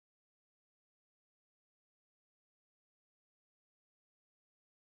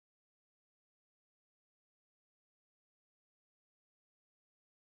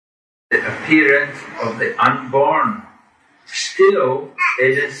the appearance of the unborn. Still,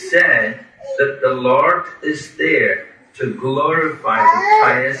 it is said that the Lord is there to glorify the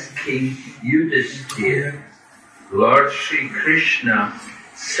pious King Yudhisthira. Lord Sri Krishna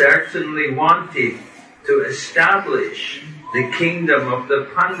certainly wanted to establish the kingdom of the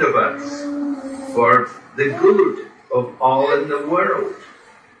Pandavas for the good of all in the world.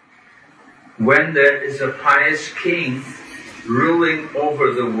 When there is a pious king ruling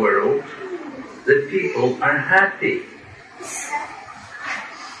over the world, the people are happy.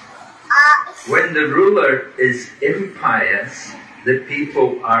 When the ruler is impious, the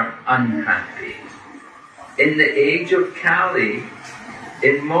people are unhappy. In the age of Kali,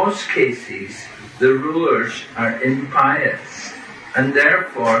 in most cases, the rulers are impious, and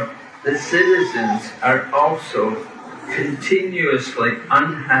therefore the citizens are also continuously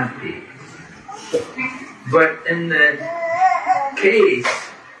unhappy. But in the case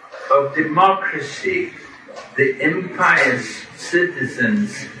of democracy, the impious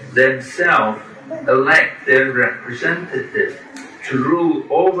citizens themselves elect their representative to rule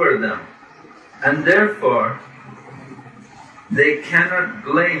over them, and therefore they cannot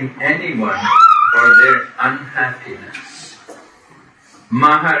blame anyone for their unhappiness.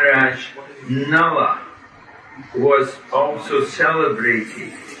 Maharaj Nala was also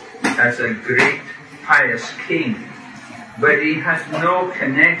celebrated as a great pious king, but he had no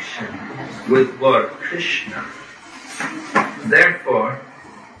connection with Lord Krishna. Therefore,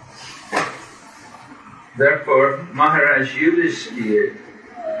 Maharaj Yudhisthira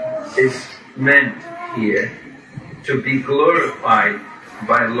is meant here to be glorified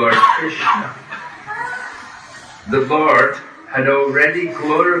by Lord Krishna. The Lord had already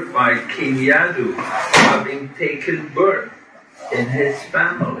glorified King Yadu, having taken birth in his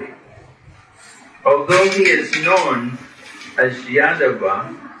family. Although he is known as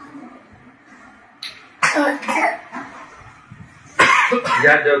Yadava,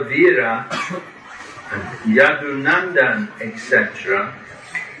 Yadavira, and Yadunandan, etc.,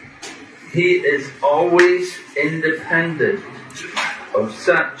 he is always independent of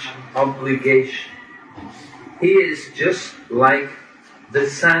such obligation. He is just like the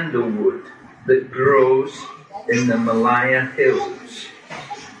sandalwood that grows in the Malaya hills.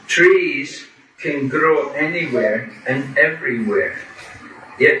 Trees can grow anywhere and everywhere,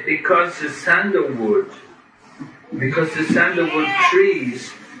 yet because the sandalwood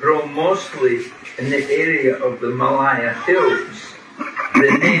trees grow mostly in the area of the Malaya hills,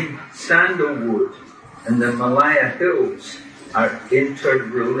 the name sandalwood and the Malaya hills are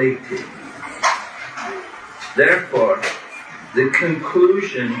interrelated. Therefore, the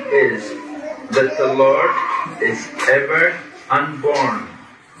conclusion is that the Lord is ever unborn,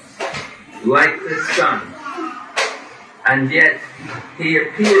 like the sun, and yet he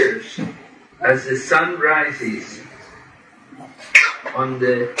appears as the sun rises on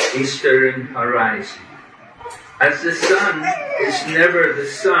the eastern horizon. As the sun is never the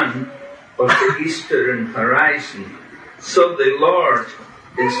sun of the eastern horizon, so the Lord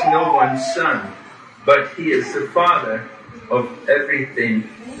is no one's son, but he is the Father of everything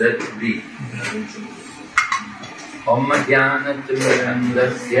that be. Om Jnana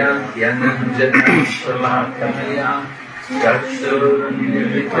Timirandasya Jnananjana Shalakaya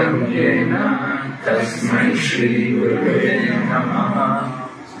Chakshurunmilitam Yena Tasmai Shri Gurave Namaha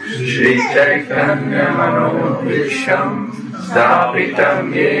Shri Chaitanya Manobhisham Stapitam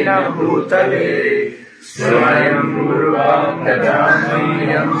Yena Bhutale Swayam Rupa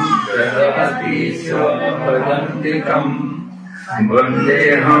Kadamayyam Pradati Svapadantikam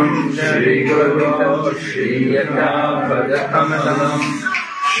Vandeham Shri Guru Shri Yata Padakamalam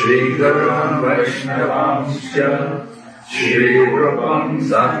Shri Guru Vaishnavamsya Shri Rupam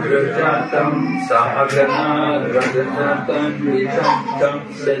Sagrajatam Sahagana Ragajatam Vitam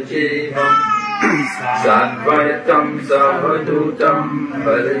Sajevam Sadvaitam Savadutam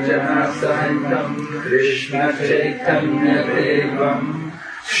Parajana Sahitam Krishna Chaitanya Devam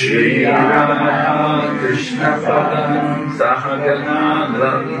Shri Radha Krishna Padam Sahagana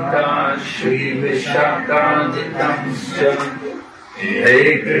Lalita Shri Vishakaditamsya Hey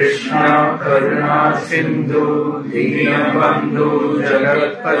Krishna Karuna Sindhu Dinabandhu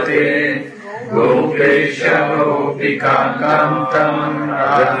Jagatpate Gopesha Gopika Kantam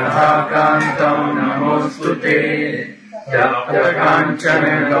Radha Kantam Namostute Tapta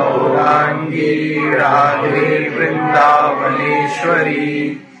Kanchana Gaurangi Radhe Vrindavaneshwari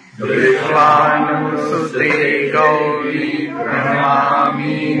Vishwanusute Gauri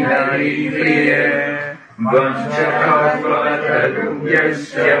Pranami Haripriya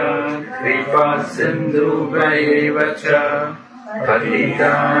Vanchakalpatarubhyasya Kripa Sindhu Vayevacha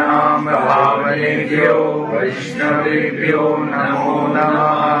Patitanam pavanebhyo Vaishnavebhyo namo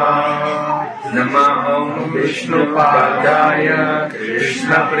namaha. Namo Vishnupadaya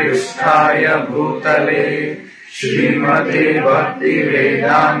Krishna Pristhaya Bhutale Srimate Bhakti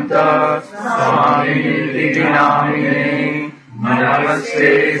Vedanta Swami Namine.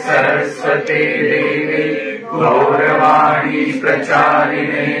 Namaste Saraswate Devi Gauravani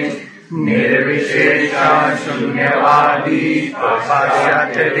Pracharine Nirvishesha Shunyavadi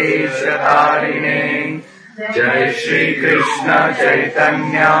Pasyatadeshatarine. Jai Shri Krishna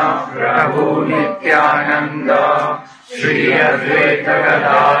Chaitanya Prabhu Nityananda Shri Advaita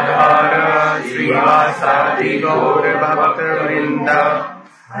Gadadhara Srivasadi Gaur Bhakta-vrinda.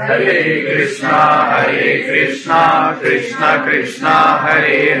 Hare Krishna Krishna Krishna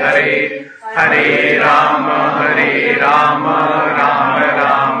Hare Hare Hare Rama Rama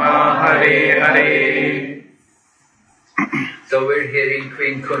Rama Hare Hare. So we're hearing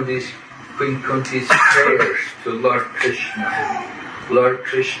Queen Kunti's prayers to Lord Krishna. Lord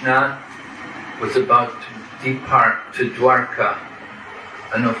Krishna was about to depart to Dwarka,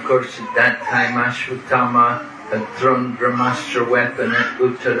 and of course at that time Ashwatthama had thrown Brahmastra weapon at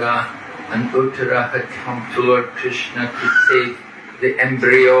Uttara, and Uttara had come to Lord Krishna to save the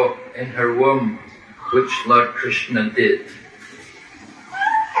embryo in her womb, which Lord Krishna did.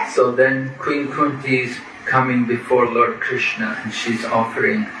 So then Queen Kunti is coming before Lord Krishna, and she's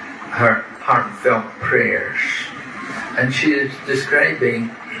offering her heartfelt prayers. And she is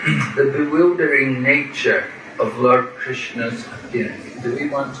describing the bewildering nature of Lord Krishna's appearance. Do we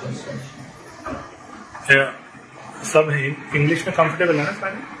want to say? Yeah. सब English में comfortable है ना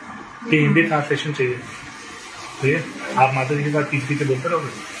सारे? कि Hindi translation चाहिए? ठीक है? आप माता जी के साथ तीसरी से बोलते रहोगे?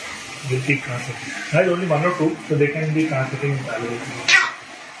 We'll keep translating. Right, only one or two, so they can be translating in parallel.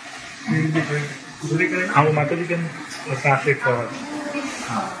 हाँ, वो माता जी can translate for us.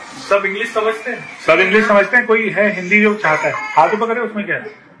 सब इंग्लिश समझते हैं? सब इंग्लिश समझते हैं? कोई है हिंदी जो चाहता है? हाथ ऊपर करें, उसमें क्या है?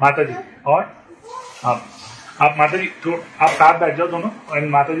 माता जी और आप माता जी तो आप साथ बैठ जाओ दोनों, और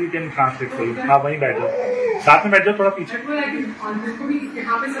माता जी कैन ट्रांसलेट करो. आप वहीं बैठ जाओ, साथ में बैठ जाओ, थोड़ा पीछे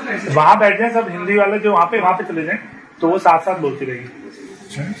वहां बैठ जाए. सब हिंदी वाले जो वहां पे चले जाएं, तो वो साथ साथ बोलती रहेगी.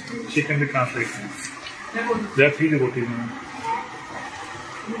 She can be translate. There are 3 devotees.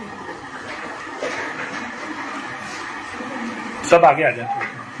 सब आगे आ जाए.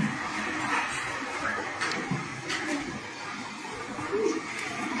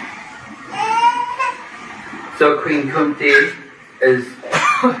 So Queen Kunti is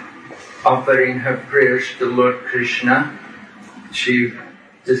offering her prayers to Lord Krishna. She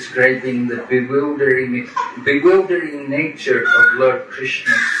describing the bewildering nature of Lord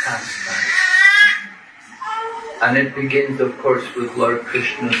Krishna's pastime. And it begins, of course, with Lord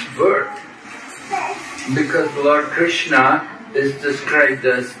Krishna's birth. Because Lord Krishna is described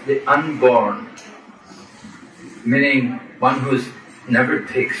as the unborn, meaning one who never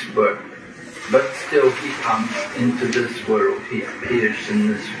takes birth. But still he comes into this world, he appears in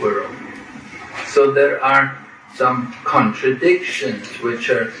this world. So there are some contradictions which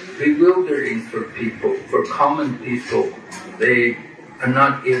are bewildering for people, for common people. They are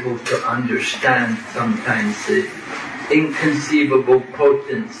not able to understand sometimes the inconceivable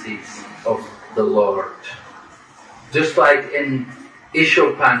potencies of the Lord. Just like in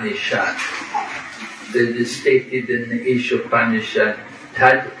Ishopanishad, it is stated in the Ishopanishad,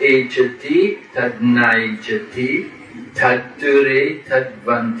 Tad ejati, tad naijati, tad dure, tad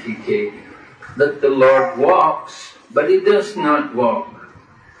vantike. That the Lord walks, but he does not walk.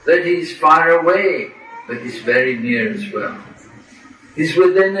 That he is far away, but he is very near as well. He is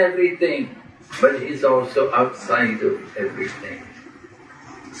within everything, but he is also outside of everything.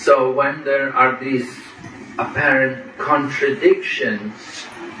 So when there are these apparent contradictions,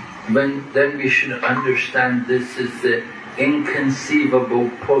 then we should understand this is the inconceivable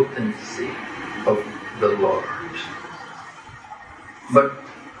potency of the Lord. But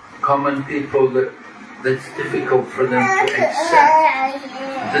common people, that's difficult for them to accept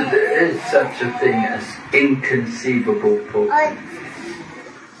that there is such a thing as inconceivable potency.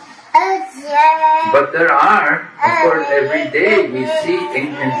 But there are, of course, every day we see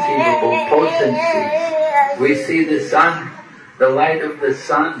inconceivable potencies. We see the sun, the light of the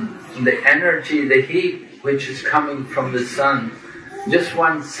sun, the energy, the heat which is coming from the sun. Just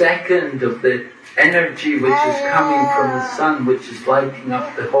 1 second of the energy which is coming from the sun, which is lighting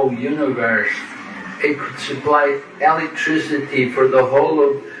up the whole universe. It could supply electricity for the whole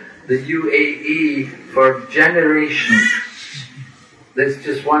of the UAE for generations. There's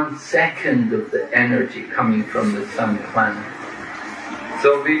just 1 second of the energy coming from the sun planet.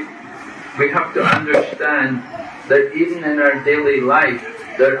 So we have to understand that even in our daily life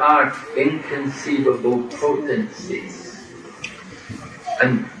there are inconceivable potencies.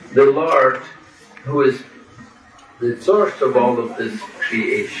 And the Lord, who is the source of all of this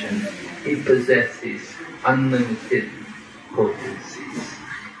creation, He possesses unlimited potencies.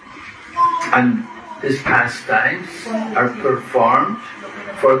 And His pastimes are performed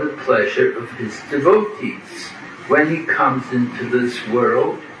for the pleasure of His devotees. When He comes into this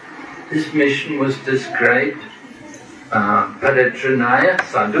world, His mission was described, Paritranaya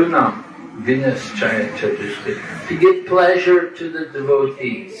sadhunam vinaschaya chadushti, to give pleasure to the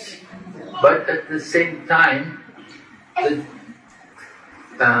devotees. But at the same time, the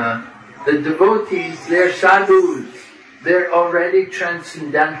devotees, they're sadhus, they're already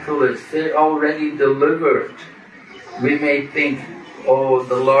transcendentalists, they're already delivered. We may think, oh,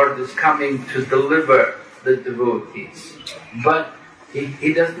 the Lord is coming to deliver the devotees. But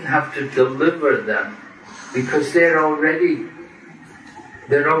He doesn't have to deliver them, because they're already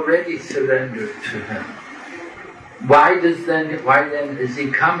surrendered to Him. Why then is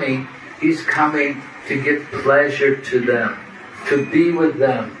He coming? He's coming to give pleasure to them, to be with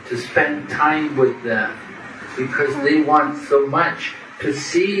them, to spend time with them, because they want so much to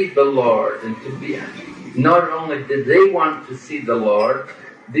see the Lord and to be. Not only do they want to see the Lord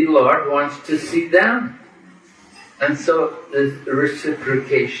wants to see them. And so there's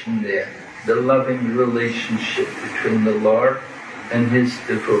reciprocation there, the loving relationship between the Lord and His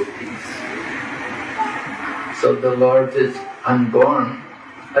devotees. So the Lord is unborn,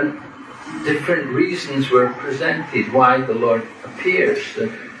 and different reasons were presented why the Lord appears.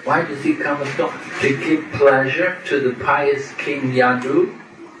 Why does He come at all? To give pleasure to the pious King Yadu?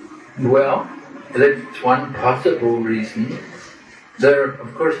 Well, that's one possible reason.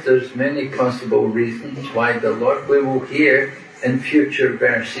 Of course, there's many possible reasons why the Lord, we will hear in future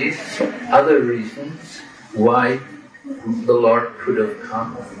verses, other reasons why the Lord could have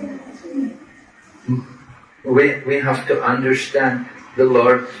come. We have to understand the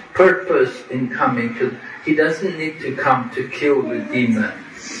Lord's purpose in coming to. He doesn't need to come to kill the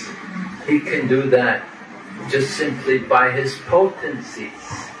demons. He can do that just simply by His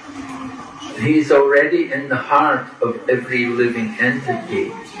potencies. He's already in the heart of every living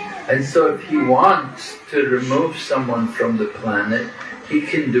entity. And so if He wants to remove someone from the planet, He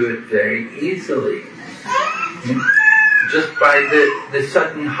can do it very easily. Just by the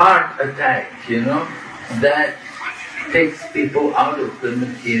sudden heart attack, that takes people out of the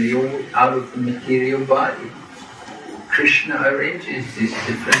material body. Krishna arranges these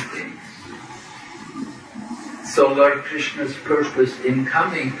different things. So Lord Krishna's purpose in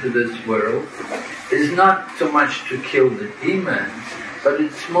coming to this world is not so much to kill the demons, but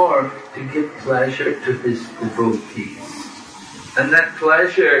it's more to give pleasure to His devotees. And that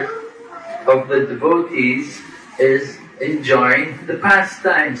pleasure of the devotees is enjoying the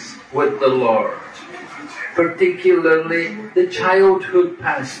pastimes with the Lord, particularly the childhood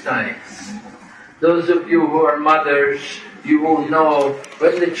pastimes. Those of you who are mothers, you will know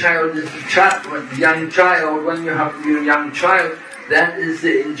when the child is when you have your young child, that is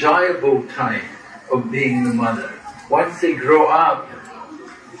the enjoyable time of being the mother. Once they grow up,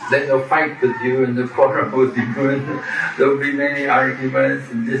 then they'll fight with you and they'll quarrel with you, and there'll be many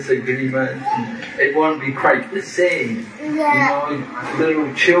arguments and disagreements, and it won't be quite the same.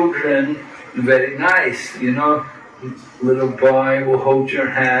 Little children, very nice, little boy will hold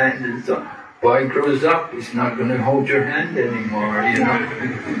your hand, and so boy grows up, he's not going to hold your hand anymore,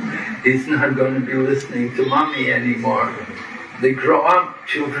 He's not going to be listening to mommy anymore. They grow up,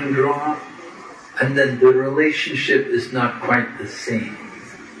 children grow up, and then the relationship is not quite the same.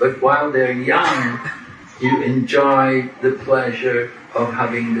 But while they're young, you enjoy the pleasure of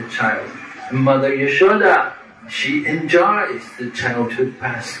having the child. Mother Yashoda, she enjoys the childhood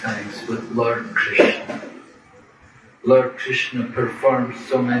pastimes with Lord Krishna. Lord Krishna performs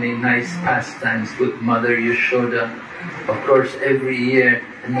so many nice pastimes with Mother Yashoda. Of course, every year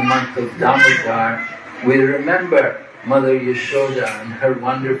in the month of Damodar, we remember Mother Yashoda and her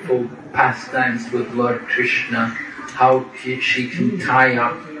wonderful pastimes with Lord Krishna, how she can tie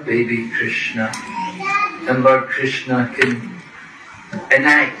up baby Krishna. And Lord Krishna can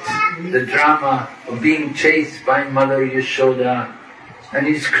enact the drama of being chased by Mother Yashoda, and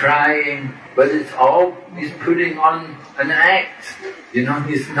he's crying, but it's all, he's putting on an act.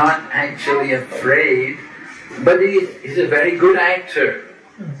 He's not actually afraid, but he's a very good actor.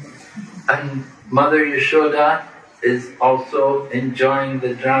 And Mother Yashoda is also enjoying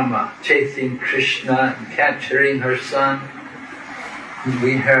the drama, chasing Krishna and capturing her son.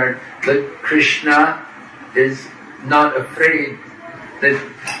 We heard that Krishna is not afraid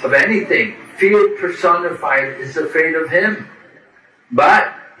of anything, fear personified is afraid of him.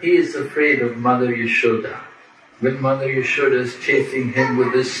 But he is afraid of Mother Yashoda. When Mother Yashoda is chasing him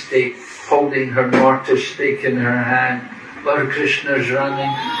with a stake, holding her mortar stake in her hand, Lord Krishna is running.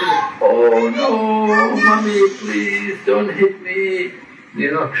 Oh no, Mommy, please don't hit me.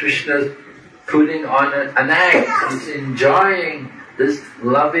 You know, Krishna's putting on an act. He's enjoying this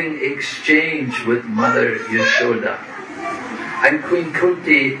loving exchange with Mother Yashoda. And Queen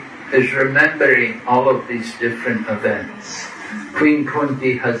Kunti is remembering all of these different events. Queen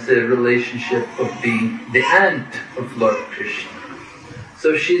Kunti has the relationship of being the aunt of Lord Krishna.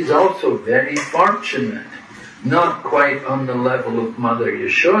 So she's also very fortunate. Not quite on the level of Mother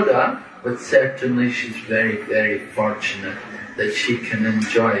Yashoda, but certainly she's very, very fortunate that she can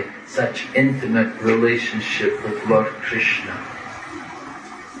enjoy such intimate relationship with Lord Krishna.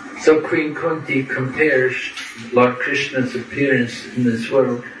 So Queen Kunti compares Lord Krishna's appearance in this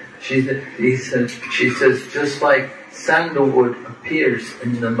world. She says, just like sandalwood appears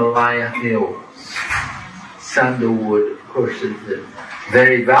in the Malaya hills. Sandalwood, of course, is a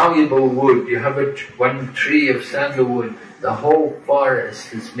very valuable wood. You have one tree of sandalwood, the whole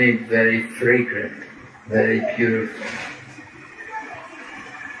forest is made very fragrant, very beautiful.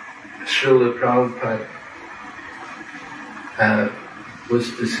 Srila Prabhupada was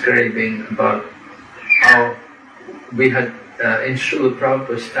describing about how we had, in Srila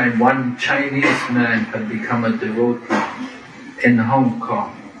Prabhupada's time, one Chinese man had become a devotee in Hong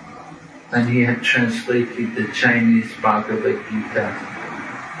Kong, and he had translated the Chinese Bhagavad Gita.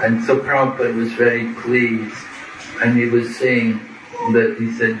 And so Prabhupada was very pleased, and he was saying that,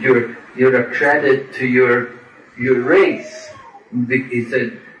 he said, you're a credit to your race. He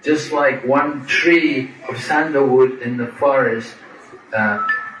said, just like one tree of sandalwood in the forest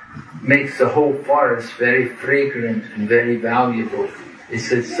makes the whole forest very fragrant and very valuable. He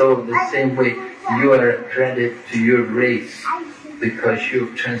says, so the same way you are a credit to your race because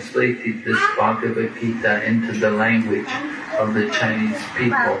you've translated this Bhagavad Gita into the language of the Chinese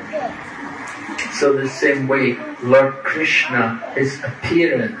people. So the same way Lord Krishna, his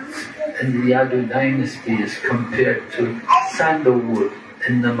appearance in the Yadu dynasty is compared to sandalwood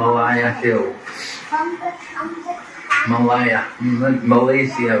in the Malaya hills.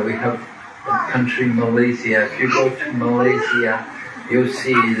 Malaysia, we have the country Malaysia. If you go to Malaysia, you'll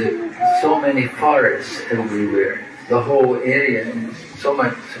see that so many forests everywhere. The whole area, so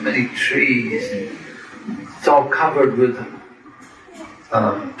many trees. And it's all covered with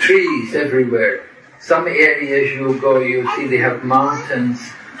trees everywhere. Some areas you'll go, you'll see they have mountains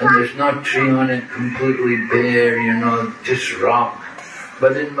and there's not a tree on it, completely bare, you know, just rock.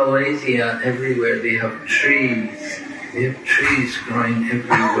 But in Malaysia, everywhere they have trees. They have trees growing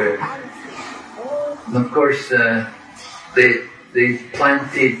everywhere. And of course, they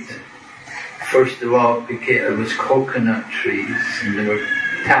planted, first of all, it was coconut trees, and they were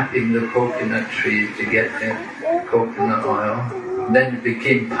tapping the coconut trees to get the coconut oil. And then it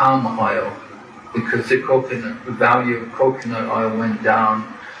became palm oil, because the value of coconut oil went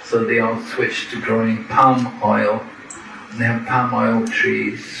down, so they all switched to growing palm oil. And they have palm oil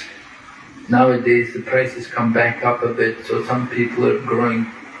trees. Nowadays the prices come back up a bit, so some people are growing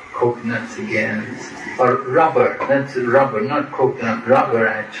coconuts again. Or rubber, that's rubber, not coconut, rubber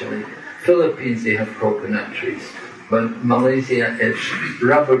actually. Philippines they have coconut trees, but Malaysia is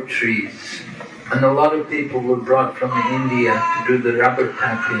rubber trees. And a lot of people were brought from India to do the rubber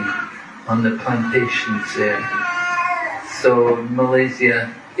tapping on the plantations there. So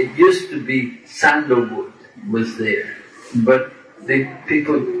Malaysia, it used to be sandalwood was there. But there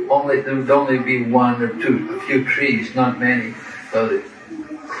would only be one or two, a few trees, not many. So they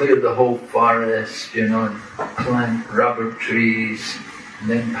cleared the whole forest, you know, and plant rubber trees,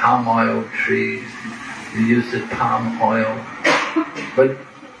 and then palm oil trees. They use the palm oil. But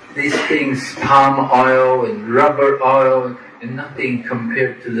these things, palm oil and rubber oil, and nothing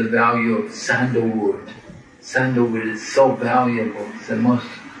compared to the value of sandalwood. Sandalwood is so valuable. It's the most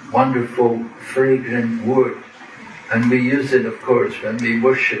wonderful, fragrant wood. And we use it, of course, when we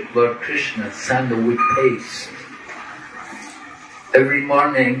worship Lord Krishna, sandalwood paste. Every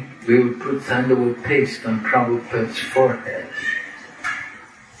morning we would put sandalwood paste on Prabhupada's forehead.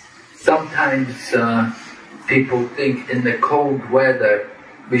 Sometimes people think in the cold weather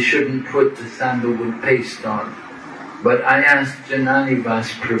we shouldn't put the sandalwood paste on. But I asked Jananivas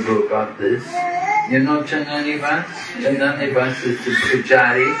Prabhu about this. You know Jananivas? Jananivas is the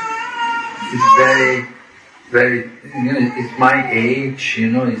pujari. He's very, you know, he's my age,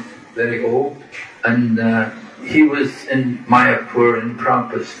 you know, he's very old. And he was in Mayapur in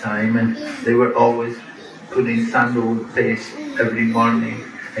Prabhupada's time, and they were always putting sandalwood paste every morning.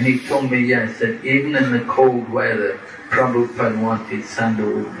 And he told me, yes, that even in the cold weather, Prabhupada wanted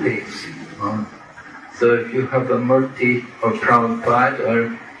sandalwood paste. So if you have a murti or Prabhupada,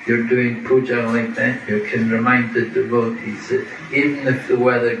 or you're doing puja like that, you can remind the devotees that even if the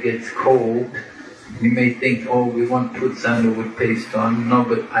weather gets cold, you may think, oh, we want to put sandalwood paste on. No,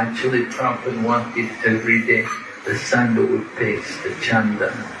 but actually Prabhupada wanted every day the sandalwood paste, the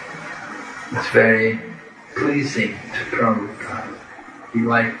chandan. It's very pleasing to Prabhupada. He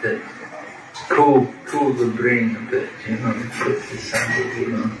liked it. Cool the brain a bit, he puts the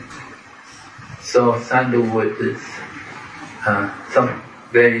sandalwood on. So sandalwood is some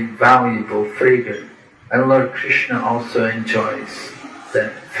very valuable fragrance. And Lord Krishna also enjoys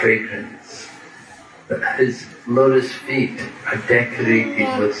that fragrance. His lotus feet are decorated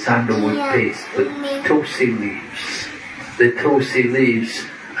with sandalwood paste, with tulsi leaves. The tulsi leaves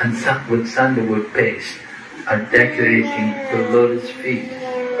and with sandalwood paste are decorating the lotus feet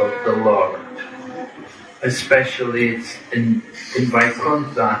of the Lord. Especially it's in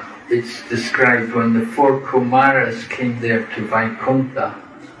Vaikuntha, it's described when the 4 Kumaras came there to Vaikuntha.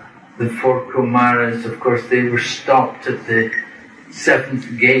 The 4 Kumaras, of course, they were stopped at the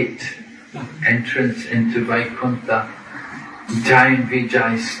 7th gate, entrance into Vaikuntha. Jai and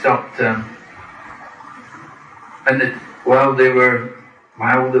Vijay stopped them. And while there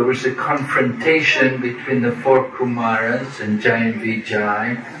was a confrontation between the 4 Kumaras and Jai and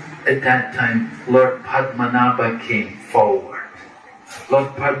Vijay, at that time Lord Padmanabha came forward.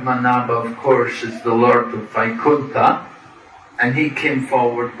 Lord Padmanabha, of course, is the Lord of Vaikuntha, and he came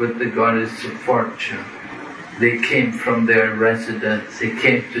forward with the Goddess of Fortune. They came from their residence, they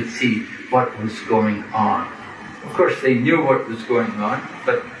came to see what was going on. Of course they knew what was going on,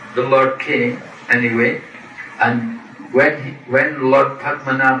 but the Lord came anyway, and when Lord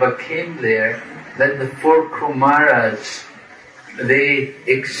Padmanabha came there, then the 4 Kumaras, they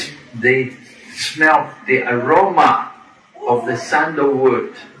smelt the aroma of the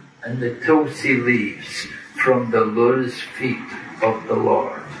sandalwood and the tulsi leaves from the lotus feet of the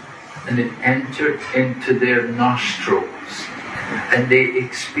Lord. And it entered into their nostrils, and they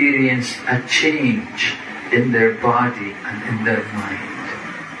experienced a change in their body and in their mind.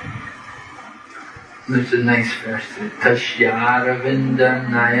 There's a nice verse. Tashyaravinda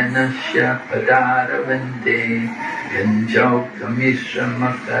nayanasya padaravinde yanjokamisra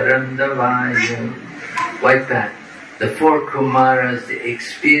makarandavaya. Like that. The 4 Kumaras, they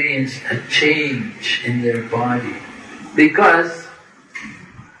experienced a change in their body because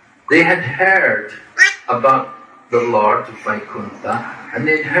they had heard about the Lord of Vaikuntha and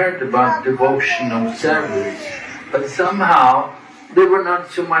they'd heard about devotional service, but somehow they were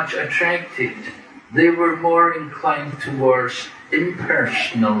not so much attracted. They were more inclined towards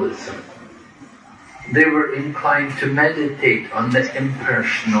impersonalism. They were inclined to meditate on the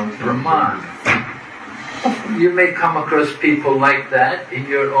impersonal Brahman. You may come across people like that in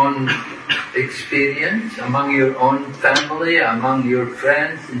your own experience, among your own family, among your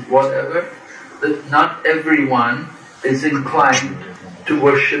friends, and whatever, that not everyone is inclined to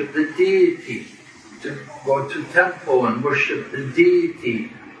worship the deity, to go to temple and worship the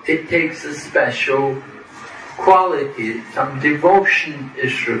deity. It takes a special quality, some devotion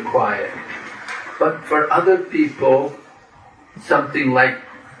is required. But for other people, something like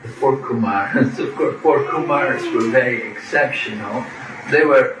the 4 Kumaras, of course 4 Kumaras were very exceptional. They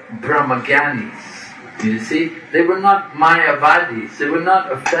were Brahmagyanis, you see. They were not Mayavadis, they were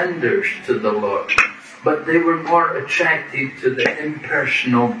not offenders to the Lord, but they were more attracted to the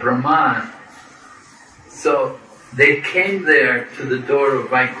impersonal Brahman. So they came there to the door of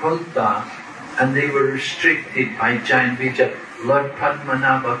Vaikuntha and they were restricted by Jai and Vijay. Lord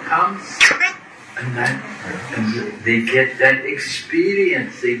Padmanabha comes and they get that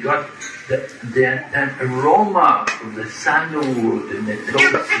experience. They got that aroma of the sandalwood and the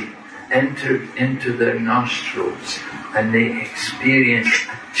tulsi entered into their nostrils and they experienced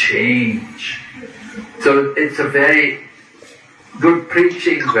a change. So it's a very good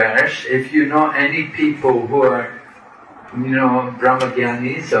preaching verse. If you know any people who are,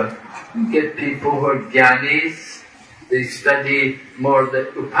 Brahmagyanis, or you get people who are Gyanis, they study more the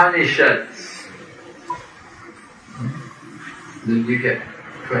Upanishads. Then you get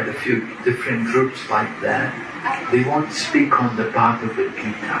quite a few different groups like that. They won't speak on the Bhagavad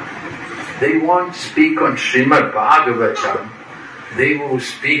Gita. They won't speak on Srimad Bhagavatam. They will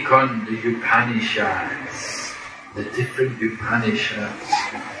speak on the Upanishads, the different Upanishads.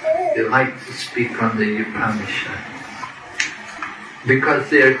 They like to speak on the Upanishads because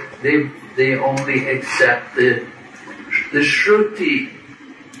they only accept the Shruti.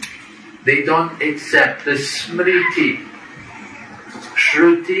 They don't accept the Smriti.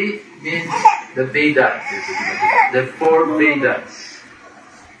 Shruti means the Vedas, the 4 Vedas.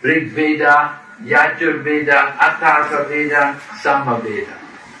 Rig Veda, Yajur Veda, Atharva Veda, Sama Veda.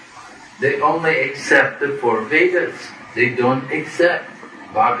 They only accept the 4 Vedas. They don't accept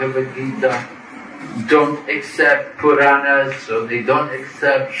Bhagavad Gita, don't accept Puranas, so they don't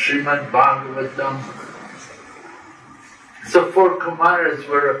accept Srimad Bhagavatam. So 4 Kumaras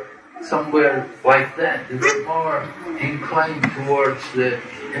were somewhere like that. They were more inclined towards the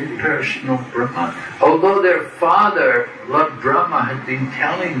impersonal Brahman. Although their father, Lord Brahma, had been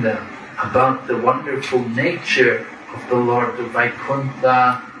telling them about the wonderful nature of the Lord of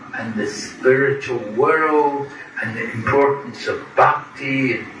Vaikuntha and the spiritual world and the importance of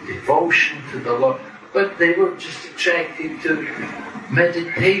Bhakti and devotion to the Lord, but they were just attracted to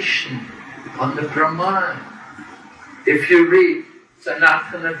meditation on the Brahman. If you read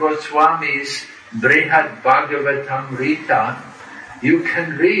Sanatana Goswami's Brihad Bhagavatam Rita, you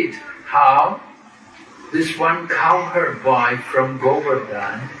can read how this one cowherd boy from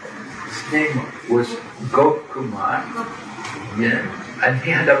Govardhan, his name was Gopkumar, and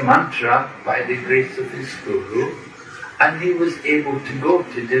he had a mantra by the grace of his guru, and he was able to go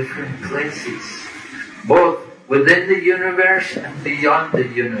to different places, both within the universe and beyond the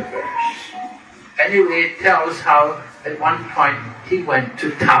universe. Anyway, it tells how at one point he went to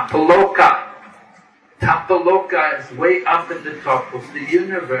Tapaloka. Tapaloka is way up at the top of the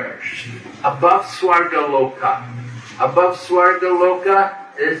universe, above Swargaloka. Above Swargaloka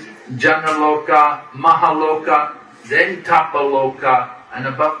is Janaloka, Mahaloka, then Tapaloka, and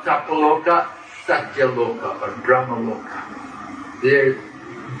above Tapaloka, Satyaloka or Brahmaloka. They're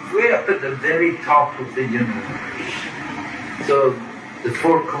way up at the very top of the universe. So the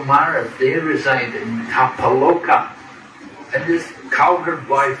 4 Kumaras, they reside in Tapaloka. And this cowherd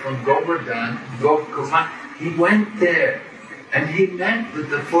boy from Govardhan, Gopkumar, he went there and he met with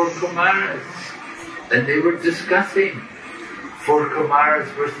the 4 Kumaras. And they were discussing. 4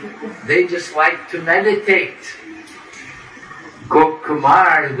 Kumaras they just liked to meditate.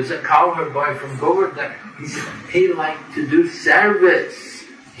 Gopkumar, he was a cowherd boy from Govardhan, he liked to do service.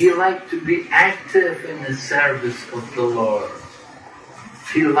 He liked to be active in the service of the Lord.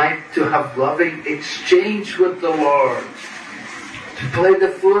 He liked to have loving exchange with the Lord, to play the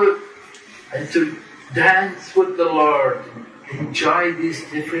flute and to dance with the Lord, enjoy these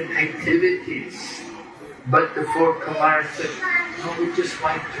different activities. But the 4 Kumaras said, no, we just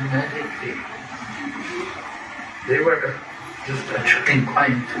like to meditate. They were just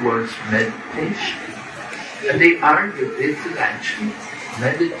inclined towards meditation. And they argued, this is actually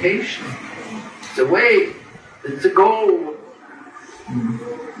meditation. It's a way, it's a goal.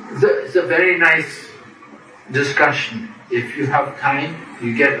 It's a very nice discussion. If you have time,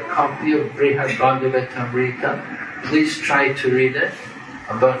 you get a copy of Brihad Bhagavatamrita. Please try to read it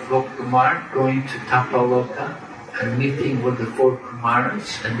about Gopkumar going to Tapaloka and meeting with the 4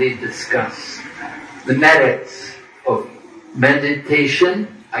 Kumaras, and they discuss the merits of meditation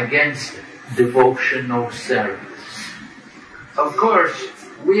against devotional service. Of course,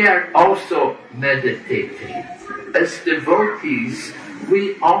 we are also meditating. As devotees,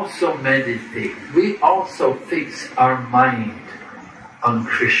 we also meditate. We also fix our mind on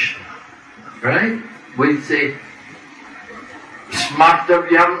Krishna. Right? We say,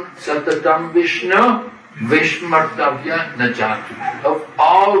 Smartavyam Satatam Vishnu, Vishmartavya Najatu. Of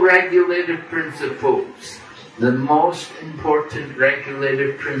all regulated principles, the most important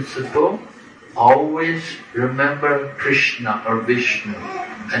regulated principle, always remember Krishna or Vishnu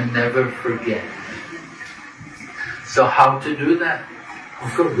and never forget. So how to do that?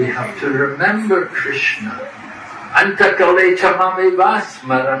 Of course, we have to remember Krishna. Antakale chamameva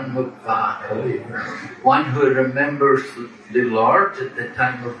smaran mukta. One who remembers the Lord at the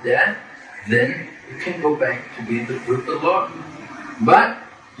time of death, then you can go back to be with the Lord. But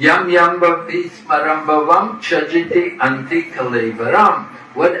yam yam bhakti smaram bhavam chajiti anti kalevaram.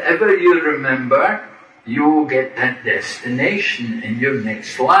 Whatever you remember, you will get that destination in your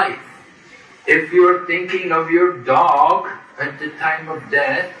next life. If you're thinking of your dog at the time of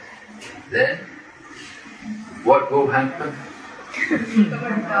death, then what will happen?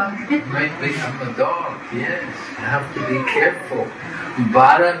 You might become a dog, yes. You have to be careful.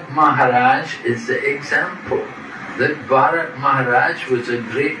 Bharat Maharaj is the example. That Bharat Maharaj was a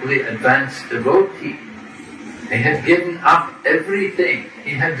greatly advanced devotee. He had given up everything.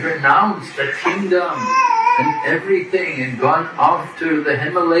 He had renounced the kingdom and everything and gone off to the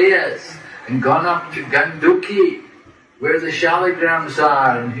Himalayas and gone up to Ganduki, where the Shaligrams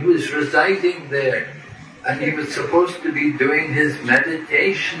are, and he was residing there. And he was supposed to be doing his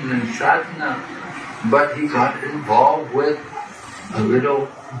meditation and sadhana, but he got involved with a little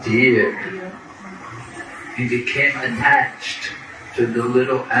deer. He became attached to the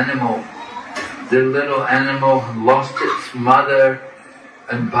little animal. The little animal lost its mother,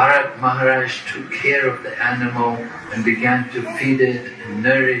 and Bharat Maharaj took care of the animal and began to feed it and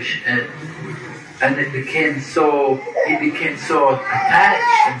nourish it. And he became so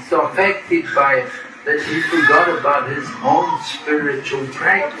attached and so affected by it that he forgot about his own spiritual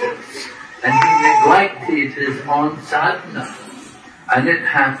practice and he neglected his own sadhana. And it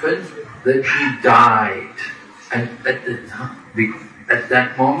happened that he died. And at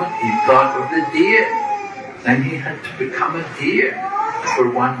that moment he thought of the deer, and he had to become a deer for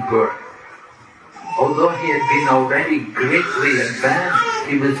one birth. Although he had been already greatly advanced,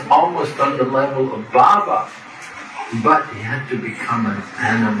 he was almost on the level of Baba, but he had to become an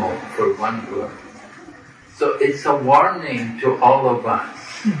animal for one birth. So it's a warning to all of us.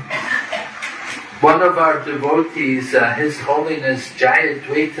 One of our devotees, His Holiness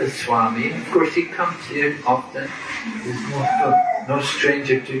Jayadvaita Swami, of course he comes here often, he's no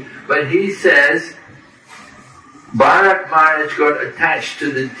stranger to, but he says, Bharat Maharaj got attached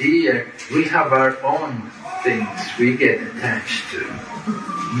to the deer. We have our own things we get attached to.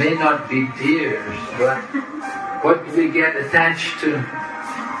 May not be deers, but what do we get attached to?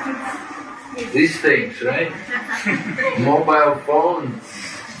 These things, right? Mobile phones,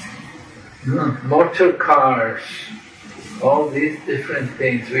 motor cars, all these different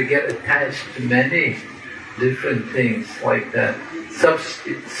things. We get attached to many different things like that.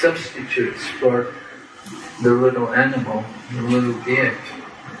 Substitutes for the little animal, the little deer.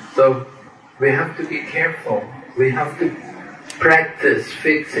 So we have to be careful. We have to practice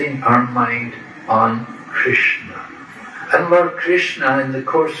fixing our mind on Krishna. And Lord Krishna, in the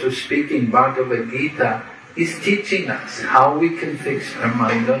course of speaking Bhagavad Gita, is teaching us how we can fix our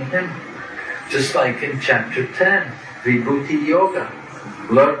mind on Him. Just like in chapter 10, Vibhuti Yoga,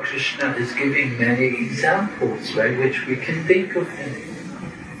 Lord Krishna is giving many examples by which we can think of Him.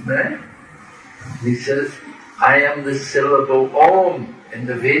 Right? He says, I am the syllable Om in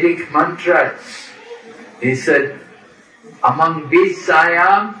the Vedic mantras. He said, among beasts I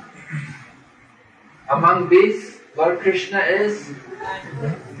am. Among beasts, Lord Krishna is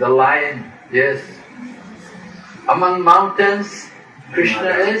the lion, yes. Among mountains, Krishna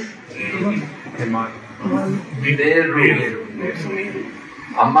is Meru.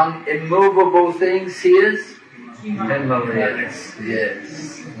 Among immovable things, He is Himalayas,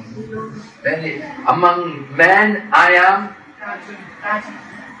 yes. Many, among men, I am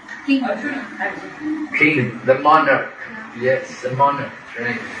King, the monarch. Yes, the monarch,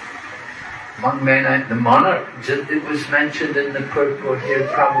 right. Among men, the monarch. It was mentioned in the purport here,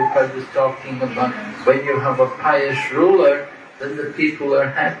 Prabhupada was talking about when you have a pious ruler, then the people are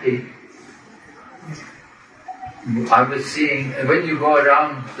happy. I was seeing, when you go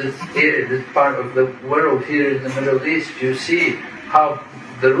around this area, this part of the world here in the Middle East, you see how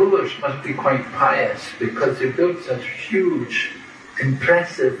the rulers must be quite pious because they built such huge,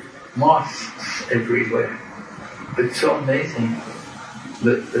 impressive mosques everywhere. It's so amazing.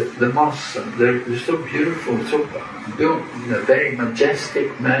 The mosques, they're so beautiful, so built in a very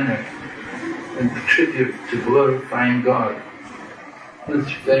majestic manner and contribute to glorifying God.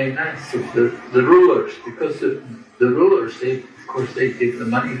 It's very nice of the rulers, because the rulers, of course, they give the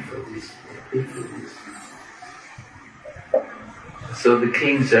money for these people. So the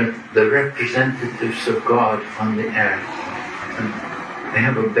kings are the representatives of God on the earth, and they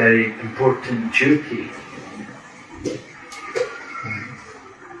have a very important duty.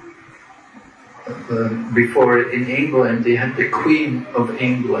 Before in England, they had the Queen of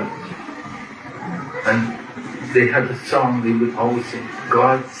England, and they had a song they would always sing,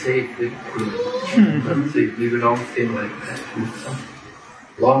 God save the Queen. They would always sing like that.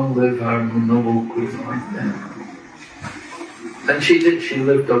 Long live our noble Queen, like that. And she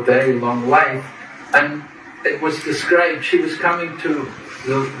lived a very long life, and it was described, she was coming to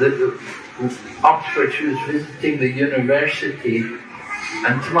the Oxford, she was visiting the university,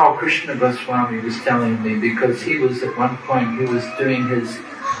 and Tamal Krishna Goswami was telling me, because he was at one point, he was doing his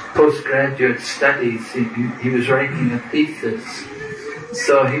postgraduate studies, he was writing a thesis.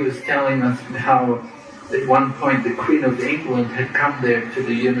 So he was telling us how at one point the Queen of England had come there to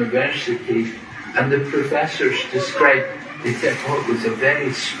the university, and the professors described, they said, oh, it was a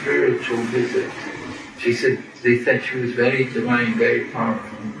very spiritual visit. They said she was very divine, very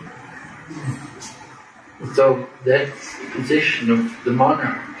powerful. So that's the position of the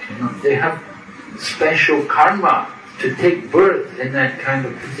monarch. They have special karma to take birth in that kind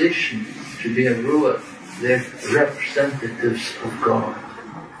of position, to be a ruler. They're representatives of God.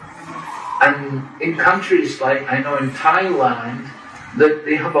 And in countries like, I know in Thailand, that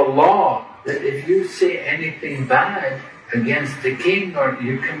they have a law that if you say anything bad against the king, or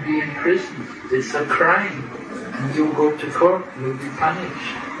you can be in prison. It's a crime. And you'll go to court, you'll be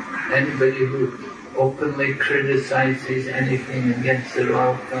punished. Anybody who openly criticizes anything against the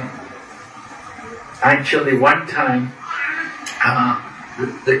law of God. Actually, one time,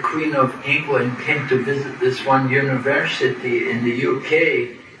 the Queen of England came to visit this one university in the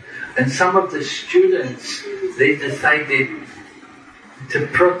UK, and some of the students, they decided to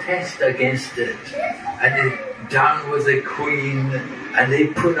protest against it, and they down with the Queen, and they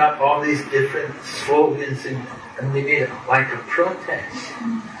put up all these different slogans, and they made it like a protest.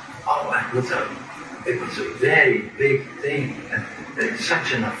 Oh, it was a very big thing, and it's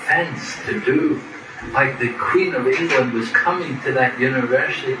such an offence to do. Like the Queen of England was coming to that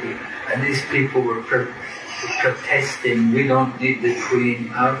university, and these people were protesting, we don't need the Queen,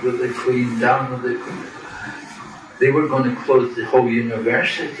 out with the Queen, down with the Queen. They were going to close the whole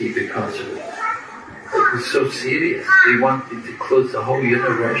university because of it. It was so serious. They wanted to close the whole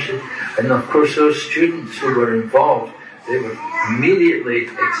university. And of course those students who were involved, they were immediately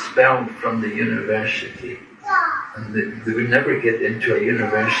expelled from the university. And they would never get into a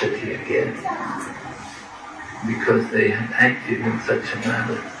university again, because they had acted in such a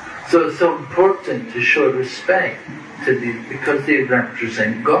manner. So it's so important to show respect to these, because they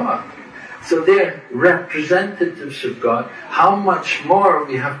represent God. So they're representatives of God. How much more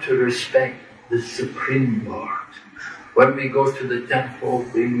we have to respect the Supreme Lord. When we go to the temple,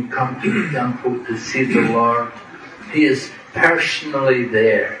 when we come to the temple to see the Lord, He is personally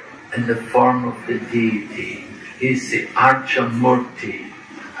there in the form of the deity. He's the Archamurti,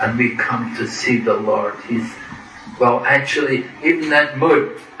 and we come to see the Lord. Well, actually, even that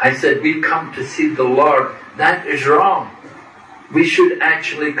mood, I said, we come to see the Lord. That is wrong. We should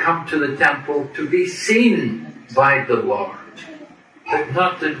actually come to the temple to be seen by the Lord. But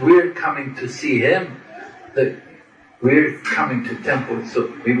not that we're coming to see Him, that we're coming to temple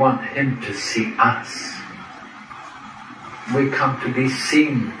so we want Him to see us. We come to be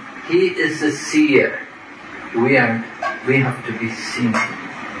seen. He is a seer. We have to be seen.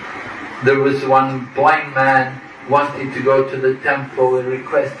 There was one blind man wanted to go to the temple and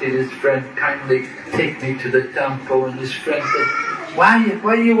requested his friend, kindly take me to the temple. And his friend said, why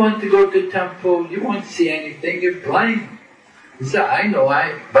do you want to go to the temple? You won't see anything, you're blind. He said, I know,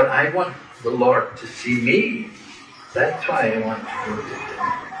 but I want the Lord to see me. That's why I want to go to the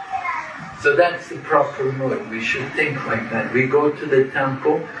temple. So that's the proper mood. We should think like that. We go to the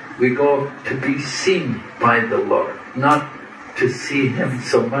temple, we go to be seen by the Lord, not to see Him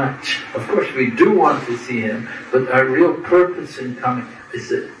so much. Of course we do want to see Him, but our real purpose in coming is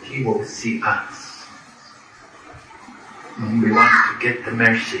that He will see us. And we want to get the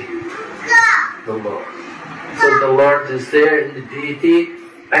mercy of the Lord. So the Lord is there in the deity,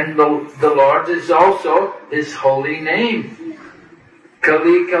 and the Lord is also His holy name.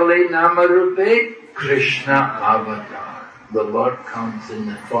 Kali Kali Namarupe Krishna Avatar. The Lord comes in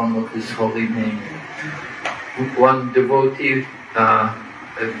the form of His holy name. One devotee,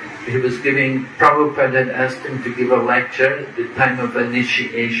 he was giving, Prabhupada had asked him to give a lecture at the time of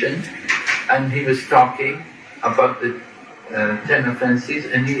initiation, and he was talking about the 10 offences,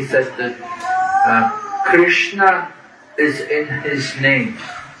 and he said that Krishna is in His name.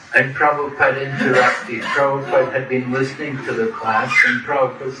 And Prabhupada interrupted. Prabhupada had been listening to the class, and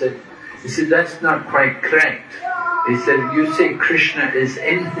Prabhupada said, he said, that's not quite correct. He said, you say Krishna is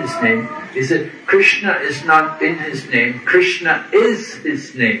in His name. He said, Krishna is not in His name, Krishna is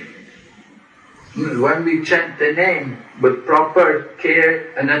His name. When we chant the name with proper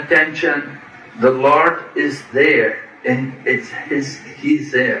care and attention, the Lord is there, and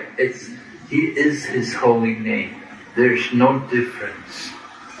He's there. He is His holy name. There's no difference.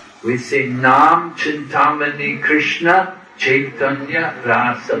 We say, Nam Chintamani Krishna Chaitanya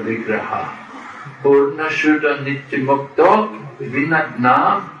Rasa Vigraha Purna Shuddha Nityamukta Vinat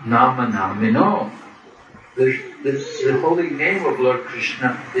Nam Nama Namino. The holy name of Lord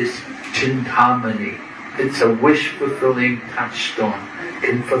Krishna is Chintamani. It's a wish-fulfilling touchstone. It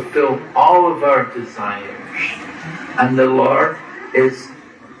can fulfill all of our desires. And the Lord is,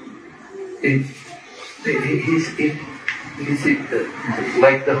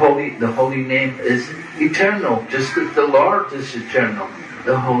 like the holy name is eternal, just as the Lord is eternal.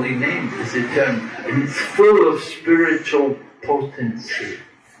 The holy name is eternal, and it's full of spiritual potency,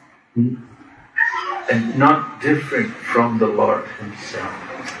 and not different from the Lord Himself.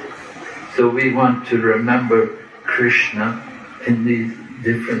 So we want to remember Krishna in these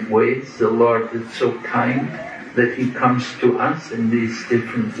different ways. The Lord is so kind that He comes to us in these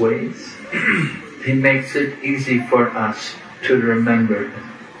different ways. He makes it easy for us to remember him.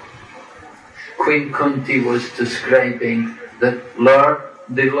 Queen Kunti was describing that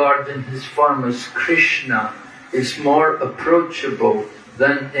the Lord in his form as Krishna is more approachable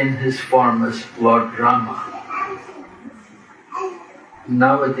than in his form as Lord Rama.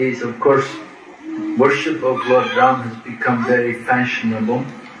 Nowadays, of course, worship of Lord Ram has become very fashionable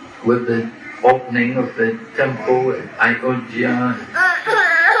with the opening of the temple in Ayodhya.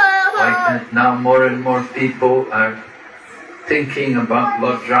 Like that, now more and more people are thinking about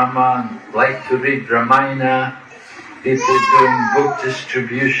Lord Rama and like to read Ramayana. People doing book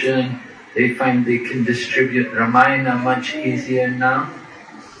distribution, they find they can distribute Ramayana much easier now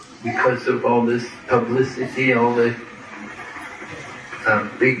because of all this publicity, all the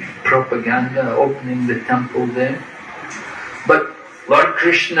big propaganda opening the temple there. But Lord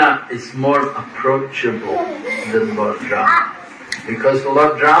Krishna is more approachable than Lord Rama, because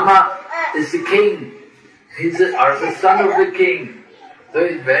Lord Rama is the king. He's the son of the king, so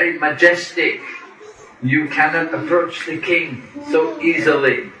he's very majestic. You cannot approach the king so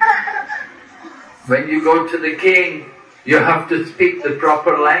easily. When you go to the king, you have to speak the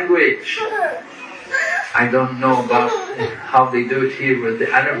proper language. I don't know about how they do it here with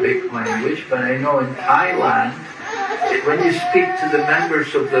the Arabic language, but I know in Thailand, when you speak to the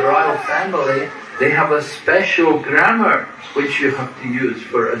members of the royal family, they have a special grammar which you have to use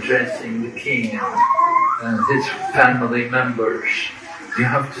for addressing the king and his family members. You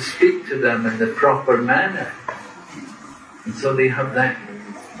have to speak to them in the proper manner. And so they have that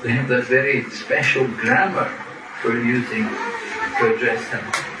very special grammar for using to address him.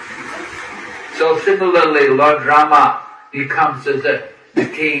 So similarly, Lord Rama, he comes as the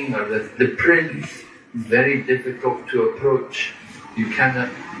king or the prince, very difficult to approach.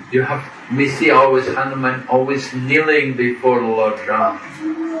 We see always Hanuman always kneeling before Lord Ram,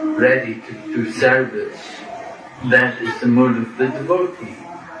 ready to do service. That is the mood of the devotee,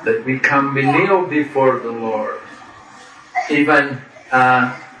 that we kneel before the Lord. Even,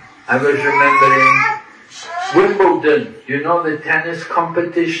 I was remembering Wimbledon, you know the tennis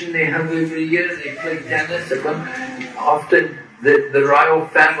competition they have every year, they play tennis. Often the royal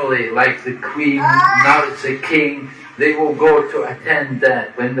family, like the Queen, now it's the King, they will go to attend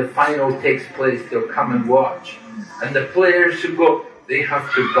that. When the final takes place, they'll come and watch. And the players who go, they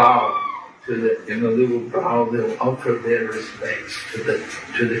have to bow to they will bow, they'll offer their respects to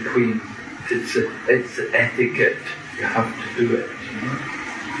the Queen. It's etiquette, you have to do it.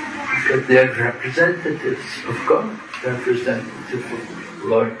 Because they are representatives of God, representatives of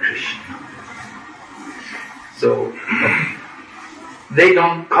Lord Krishna. So,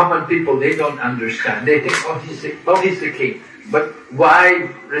 common people, they don't understand. They think, he's the king. But why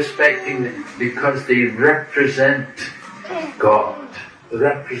respecting them? Because they represent God, the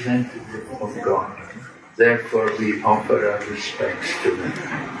representative of God. Therefore we offer our respects to them.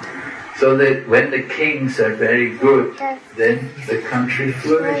 So that when the kings are very good, then the country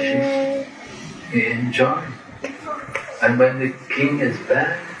flourishes. We enjoy. And when the king is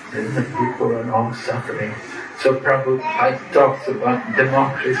bad, then the people are all suffering. So Prabhupada talks about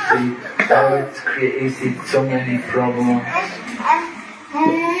democracy, how it's created so many problems.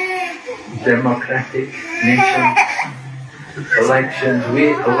 Democratic nations, elections,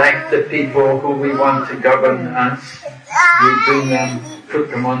 we elect the people who we want to govern us. We bring them, put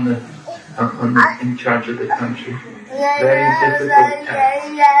them in charge of the country. Very difficult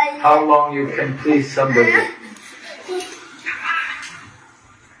task. How long you can please somebody?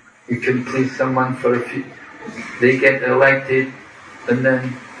 You can please someone for a few. They get elected, and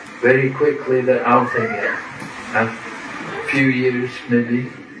then very quickly they're out again. A few years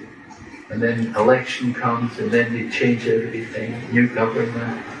maybe, and then election comes, and then they change everything. New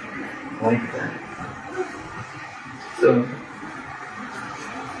government, like that. So,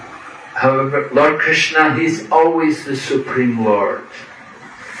 however, Lord Krishna, he's always the Supreme Lord.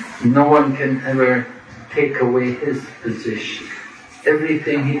 No one can ever take away his position.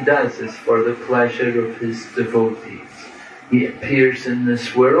 Everything he does is for the pleasure of his devotees. He appears in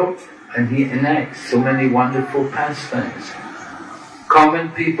this world and he enacts so many wonderful pastimes. Common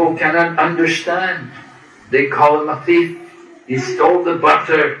people cannot understand. They call him a thief. He stole the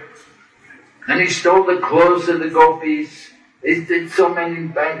butter and he stole the clothes of the gopis. He did so many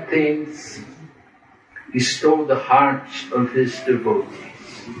bad things. He stole the hearts of his devotees.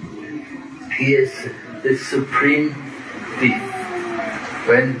 He is the supreme thief.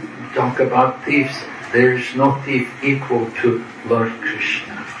 When we talk about thieves, there is no thief equal to Lord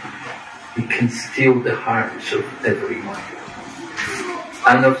Krishna. He can steal the hearts of everyone.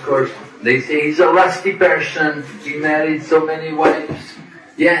 And of course, they say he's a lusty person, he married so many wives.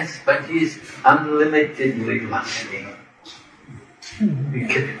 Yes, but he's unlimitedly lusty.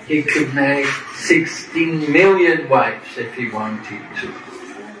 He could marry 16 million wives if he wanted to.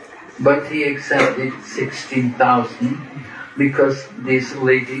 But he accepted 16,000 because these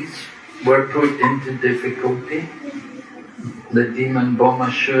ladies were put into difficulty. The demon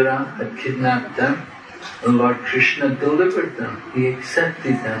Bhaumasura had kidnapped them, and Lord Krishna delivered them. He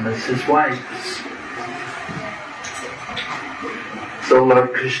accepted them as his wives. So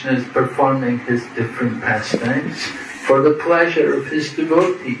Lord Krishna is performing his different pastimes for the pleasure of his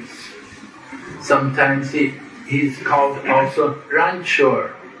devotees. Sometimes he's called also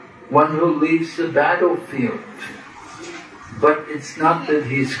Ranchor, one who leaves the battlefield. But it's not that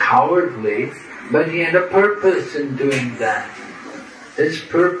he's cowardly, but he had a purpose in doing that. His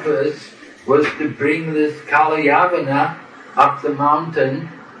purpose was to bring this Kalayavana up the mountain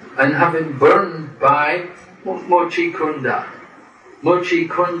and have him burned by Mochikunda.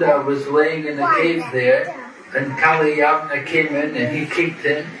 Mochikunda was laying in a cave there, and Kalayavana came in and he kicked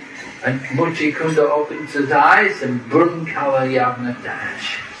him, and Mochikunda opens his eyes and burned Kalayavana to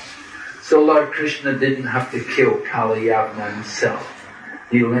ashes. So Lord Krishna didn't have to kill Kalayavana himself.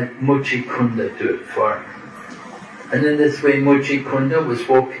 He let Mochikunda do it for him. And in this way Mochikunda was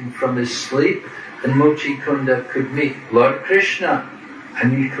woken from his sleep, and Mochikunda could meet Lord Krishna,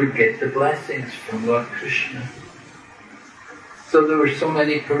 and he could get the blessings from Lord Krishna. So there were so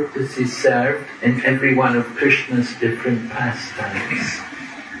many purposes served in every one of Krishna's different pastimes.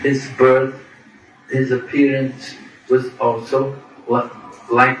 His birth, his appearance was also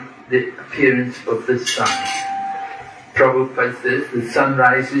like the appearance of the sun. Prabhupada says the sun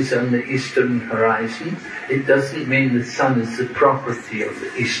rises on the eastern horizon. It doesn't mean the sun is the property of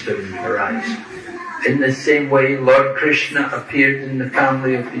the eastern horizon. In the same way, Lord Krishna appeared in the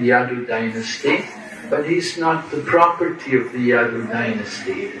family of the Yadu dynasty, but he's not the property of the Yadu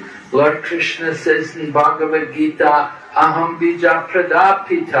dynasty. Lord Krishna says in Bhagavad Gita, Aham bija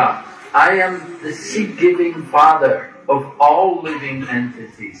pradapita, I am the seed-giving father of all living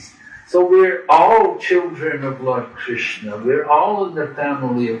entities. So we're all children of Lord Krishna. We're all in the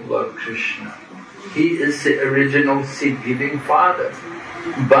family of Lord Krishna. He is the original seed-giving father.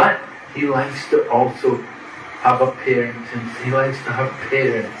 But he likes to also have a parent, and he likes to have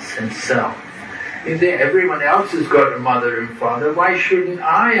parents himself. You think everyone else has got a mother and father, why shouldn't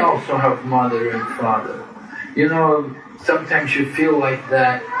I also have mother and father? You know, sometimes you feel like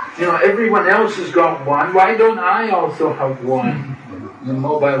that. You know, everyone else has got one, why don't I also have one? The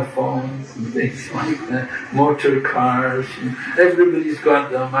mobile phones and things like that, motor cars, everybody's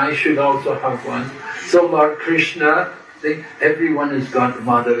got them, I should also have one. So Lord Krishna, everyone has got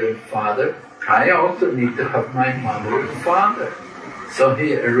mother and father, I also need to have my mother and father. So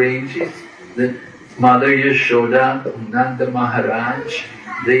he arranges that Mother Yashoda and Nanda Maharaj,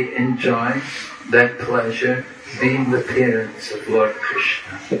 they enjoy that pleasure being the parents of Lord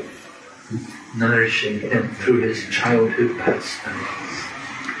Krishna, nourishing him through his childhood pastimes.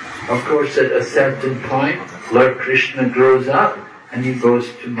 Of course, at a certain point, Lord Krishna grows up and he goes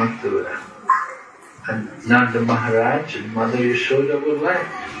to Mathura. And Nanda Maharaj and Mother Yashoda were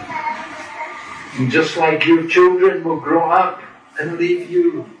left. And just like your children will grow up and leave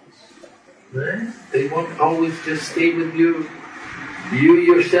you, right? They won't always just stay with you. You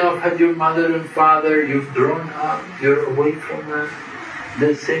yourself had your mother and father, you've grown up, you're away from them.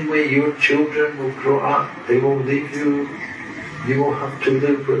 The same way your children will grow up, they will leave you. You will have to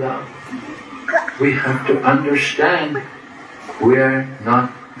live without. We have to understand we are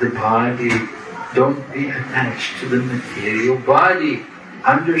not the body. Don't be attached to the material body.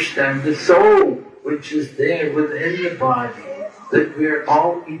 Understand the soul which is there within the body, that we are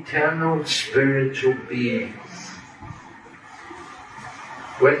all eternal spiritual beings.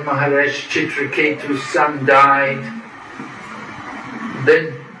 When Maharaj Chitraketu's son died,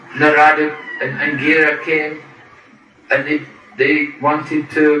 then Narada and Angira came, and they wanted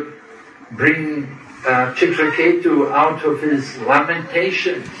to bring Chitraketu out of his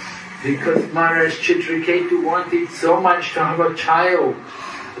lamentations, because Maharaj Chitraketu wanted so much to have a child.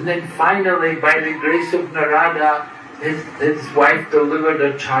 And then finally, by the grace of Narada, his wife delivered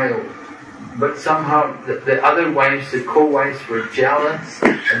a child. But somehow the other wives, the co-wives, were jealous,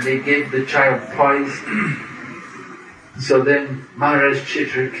 and they gave the child poison. So then Maharaj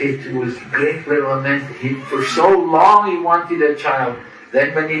Chitraketu was greatly lamenting. For so long he wanted a child.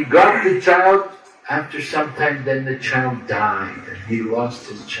 Then when he got the child, after some time, then the child died, and he lost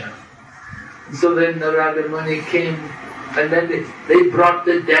his child. So then Narada Muni came, and then they brought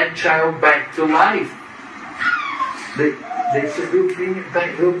the dead child back to life. They said, we'll bring it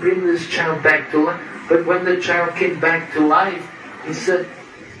back, we'll bring this child back to life. But when the child came back to life, he said,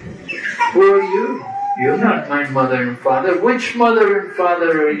 who are you? you're not my mother and father. Which mother and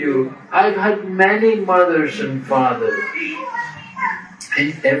father are you? I've had many mothers and fathers.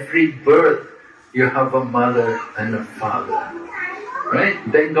 In every birth, you have a mother and a father. Right?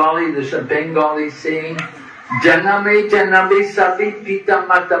 Bengali, there's a Bengali saying, Janame janame sabi pita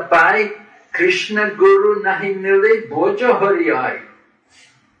mata pai, Krishna Guru nahi mile bojo hariyai.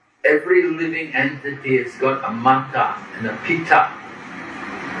 Every living entity has got a mata and a pita.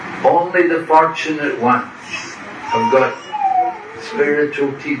 Only the fortunate ones have got a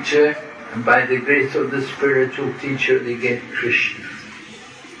spiritual teacher, and by the grace of the spiritual teacher they get Krishna.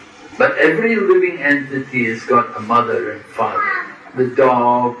 But every living entity has got a mother and father. The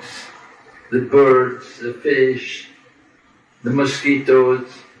dogs, the birds, the fish, the mosquitoes,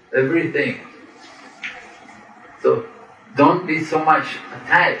 everything. So don't be so much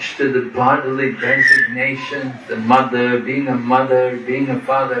attached to the bodily designations, the mother, being a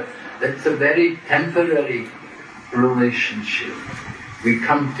father. That's a very temporary relationship. We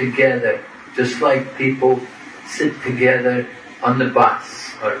come together just like people sit together on the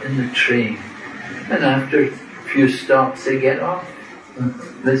bus or in the train, and after a few stops they get off.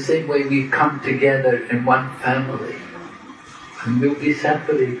 The same way we come together in one family, and we'll be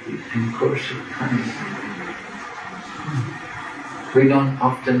separated in course of time. We don't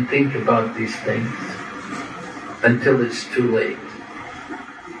often think about these things until it's too late.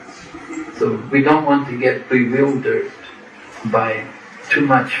 So we don't want to get bewildered by too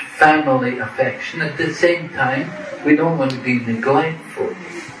much family affection. At the same time, we don't want to be neglectful,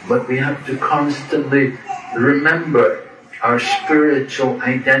 but we have to constantly remember our spiritual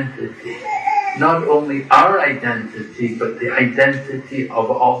identity. Not only our identity, but the identity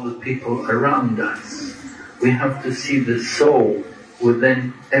of all the people around us. We have to see the soul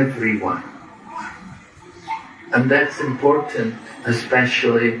within everyone. And that's important,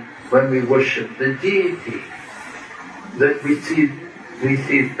 especially when we worship the deity. That we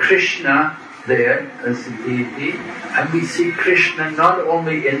see Krishna there as the deity, and we see Krishna not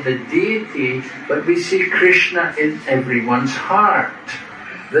only in the deity, but we see Krishna in everyone's heart.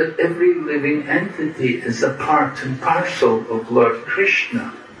 That every living entity is a part and parcel of Lord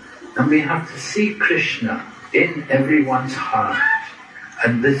Krishna. And we have to see Krishna in everyone's heart.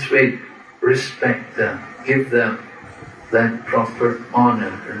 And this way, respect them, give them that proper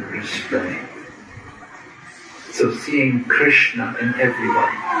honor and respect. So seeing Krishna in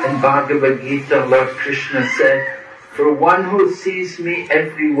everyone. In Bhagavad Gita, Lord Krishna said, for one who sees me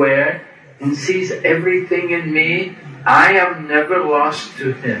everywhere and sees everything in me, I am never lost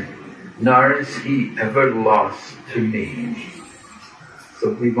to him, nor is he ever lost to me.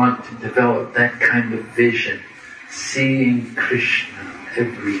 So we want to develop that kind of vision, seeing Krishna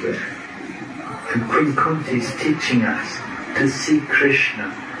everywhere. And Queen Kunti is teaching us to see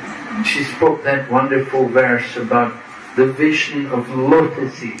Krishna. She spoke that wonderful verse about the vision of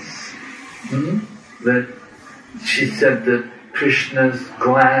lotuses. That she said that Krishna's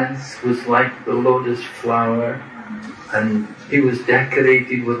glance was like the lotus flower, and he was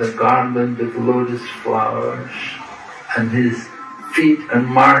decorated with a garland of lotus flowers, and his feet are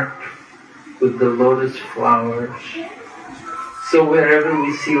marked with the lotus flowers. So wherever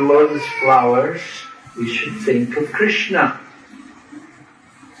we see lotus flowers, we should think of Krishna.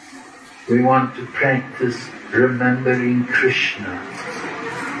 We want to practice remembering Krishna.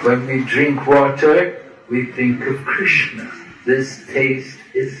 When we drink water, we think of Krishna. This taste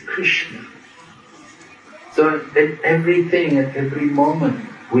is Krishna. So in everything, at every moment,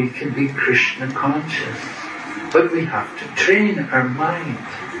 we can be Krishna conscious. But we have to train our mind.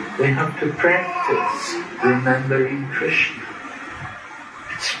 We have to practice remembering Krishna.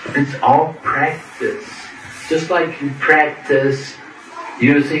 It's all practice. Just like you practice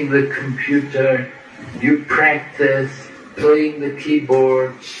using the computer, you practice playing the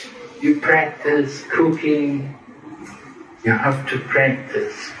keyboards, you practice cooking, you have to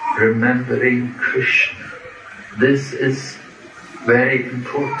practice remembering Krishna. This is very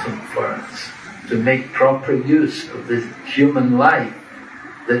important for us, to make proper use of this human life,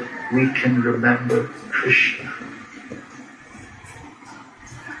 that we can remember Krishna.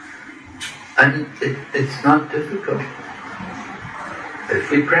 And it's not difficult. If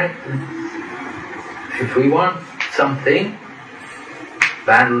we practice, if we want something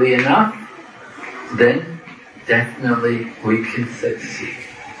badly enough, then definitely we can succeed.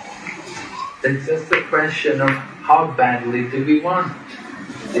 It's just a question of how badly do we want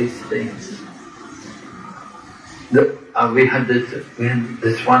these things. We had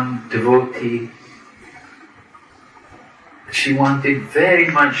this one devotee. She wanted very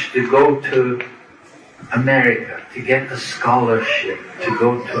much to go to America, to get a scholarship to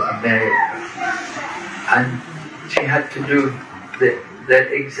go to America. and she had to do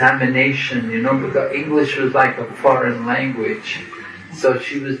that examination, you know, because English was like a foreign language. So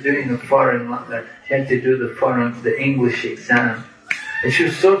she was doing she had to do the English exam. And she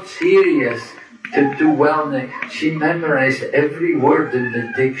was so serious to do well. She memorized every word in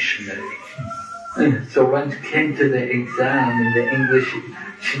the dictionary. So when it came to the exam in the English,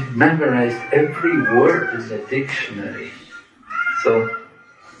 she memorized every word in the dictionary. So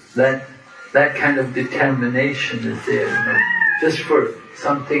that kind of determination is there, you know, just for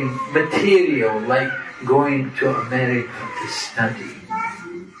something material like going to America to study.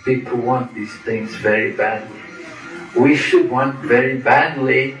 People want these things very badly. We should want very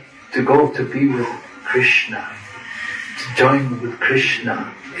badly to go to be with Krishna, to join with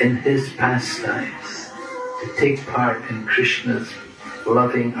Krishna in his pastimes, to take part in Krishna's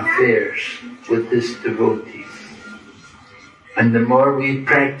loving affairs with his devotees. And the more we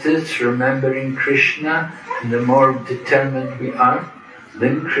practice remembering Krishna, and the more determined we are,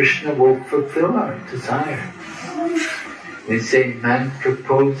 then Krishna will fulfill our desire. We say, man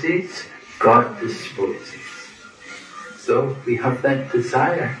proposes, God disposes. So we have that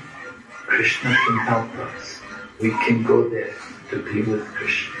desire. Krishna can help us. We can go there to be with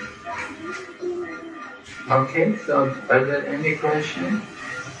Krishna. Okay, so are there any questions?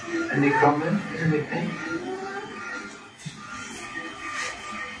 Any comment? Anything?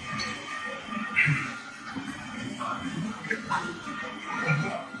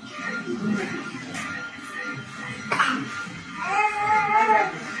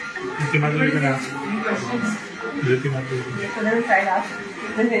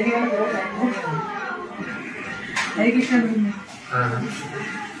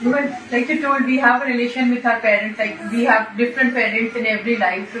 Like you told, we have a relation with our parents, like we have different parents in every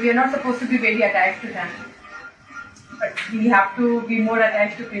life, so we are not supposed to be very attached to them. But we have to be more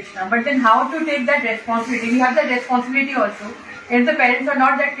attached to Krishna. But then how to take that responsibility? We have that responsibility also. If the parents are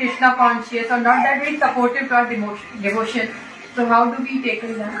not that Krishna conscious or not that very supportive to our devotion, so how do we take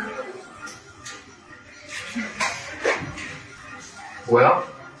that? Well,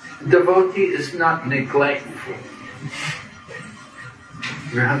 devotee is not neglectful.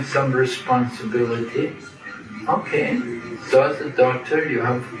 You have some responsibility. Okay, so as a daughter you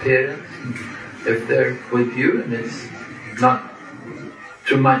have parents. If they're with you and it's not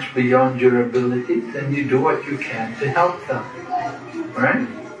too much beyond your ability, then you do what you can to help them. Right?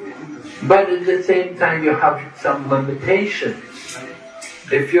 But at the same time you have some limitations.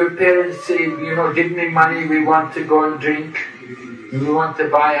 If your parents say, you know, give me money, we want to go and drink, we want to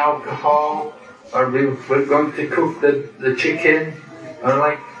buy alcohol, or we're going to cook the chicken, or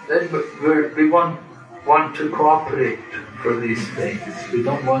like, then we want to cooperate for these things. We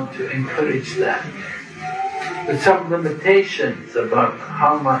don't want to encourage that. There's some limitations about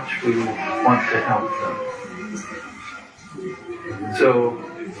how much we want to help them. So,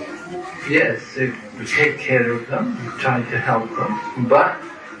 yes, we take care of them, we try to help them, but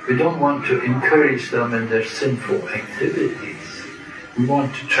we don't want to encourage them in their sinful activities. We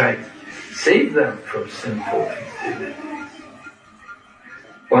want to try to save them from sinful activities.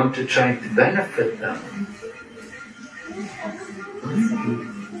 We want to try to benefit them.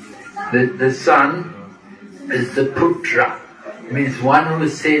 The son is the putra, means one who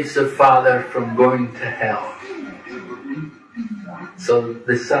saves the father from going to hell. So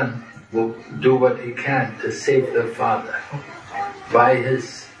the son will do what he can to save the father. By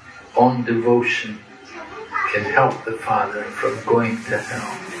his own devotion, can help the father from going to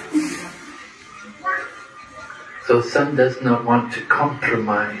hell. So son does not want to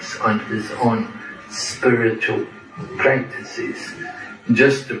compromise on his own spiritual practices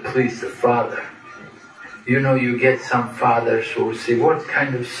just to please the father. You know, you get some fathers who will say, what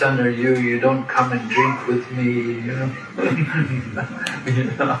kind of son are you? You don't come and drink with me, you know. You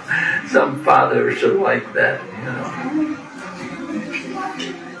know, some fathers are like that, you know.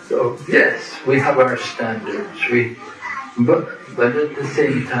 So, yes, we have our standards. But at the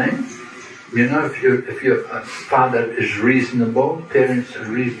same time, you know, if your father is reasonable, parents are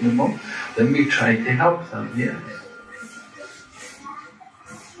reasonable, then we try to help them, yes.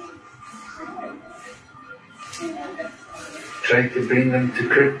 Try to bring them to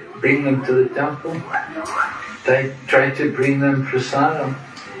the temple. Try to bring them prasadam.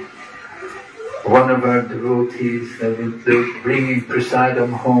 One of our devotees, they were bringing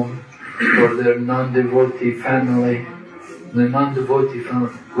prasadam home for their non-devotee family. The non-devotee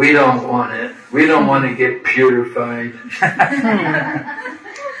family, we don't want it. We don't want to get purified.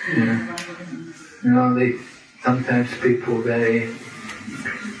 Yeah. You know, sometimes people very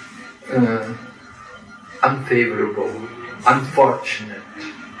unfavorable, unfortunate,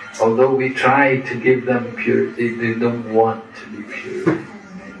 although we try to give them purity, they don't want to be pure.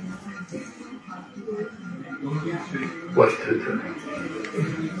 What to do?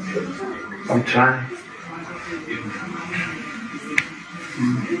 We try.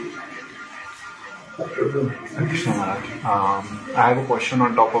 Krishna Maharaj, I have a question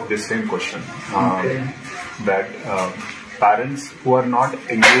on top of this same question. That parents who are not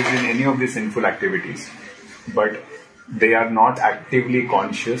engaged in any of these sinful activities, but they are not actively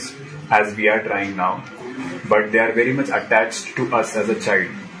conscious as we are trying now, but they are very much attached to us as a child.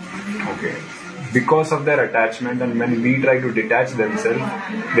 Okay. Because of their attachment, and when we try to detach themselves,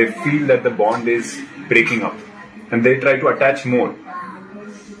 they feel that the bond is breaking up and they try to attach more.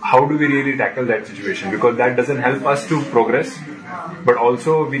 How do we really tackle that situation? Because that doesn't help us to progress, but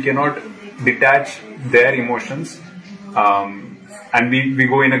also we cannot detach their emotions, and we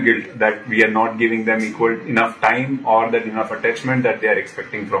go in a guilt that we are not giving them enough time or that enough attachment that they are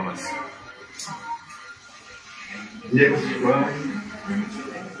expecting from us. Yes, well,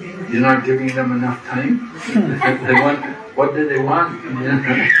 you're not giving them enough time. What do they want?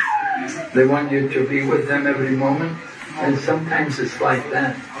 They want you to be with them every moment. And sometimes it's like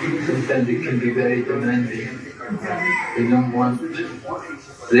that. Sometimes it can be very demanding. They don't want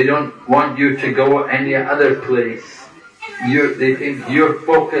you to go any other place. They think your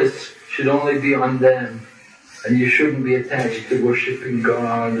focus should only be on them, and you shouldn't be attached to worshipping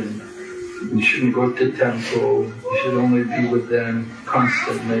God, and you shouldn't go to temple. You should only be with them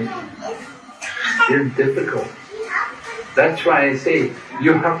constantly. It's difficult. That's why I say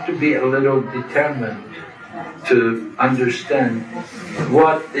you have to be a little determined to understand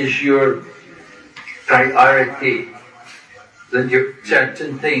what is your priority, that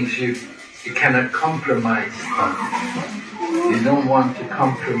certain things you cannot compromise on. You don't want to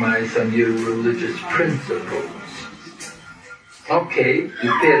compromise on your religious principles. Okay,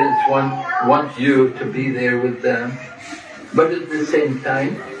 your parents want you to be there with them, but at the same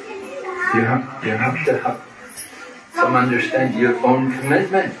time, you have to have some understand your own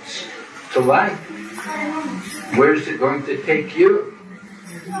commitments to life. Where is it going to take you?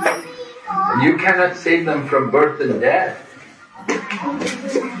 You cannot save them from birth and death.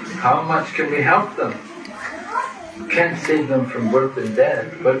 How much can we help them? We can't save them from birth and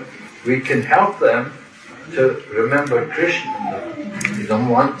death, but we can help them to remember Krishna. They don't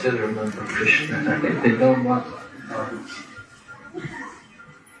want to remember Krishna. They don't want.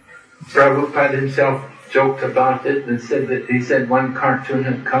 Prabhupada himself joked about it and said that he said one cartoon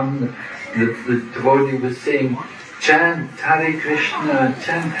had come. The devotee was saying, chant Hare Krishna,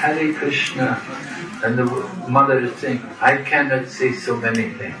 chant Hare Krishna. And the mother is saying, I cannot say so many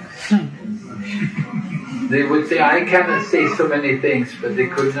things. They would say, I cannot say so many things, but they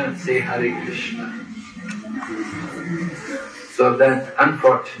could not say Hare Krishna. So that's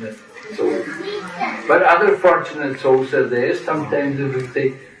unfortunate souls. But other fortunate souls are there. Sometimes if we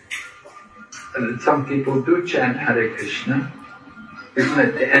say, some people do chant Hare Krishna. Isn't it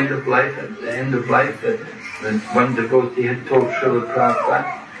at the end of life, that one devotee had told Srila Prabhupada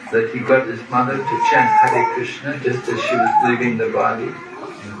that he got his mother to chant Hare Krishna just as she was leaving the body.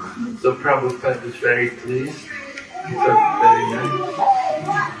 So Prabhupada was very pleased. He felt very nice.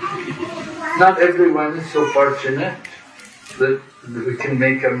 Not everyone is so fortunate that we can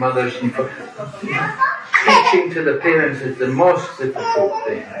make our mothers and teaching to the parents is the most difficult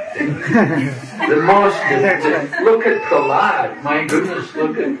thing, I think. The most difficult. Look at Prahlad. My goodness,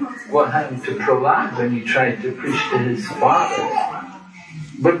 look at what happened to Prahlad when he tried to preach to his father.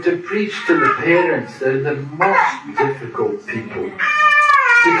 But to preach to the parents, they're the most difficult people.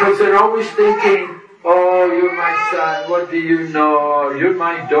 Because they're always thinking, oh, you're my son, what do you know? You're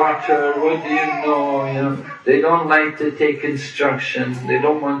my daughter, what do you know? You know, they don't like to take instruction, they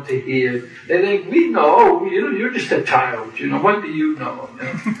don't want to hear. They think, we know, you're just a child, what do you know?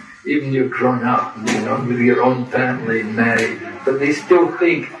 Even you're grown up, with your own family, married. But they still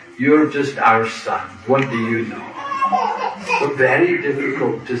think, you're just our son, what do you know? So very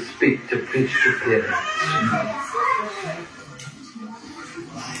difficult to speak, to preach to parents.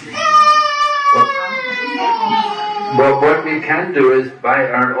 But what we can do is, by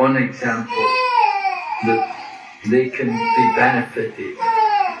our own example, that they can be benefited.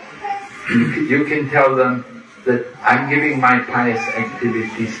 You can tell them that I'm giving my pious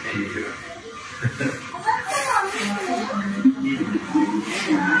activities to you.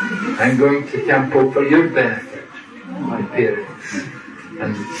 I'm going to temple for your benefit, my parents.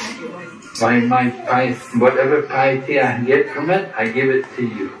 And my piety, whatever piety I get from it, I give it to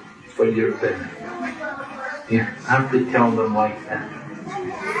you for your benefit. You have to tell them like that.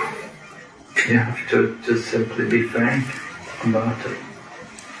 You have to just simply be frank about it.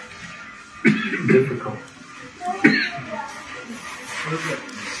 difficult.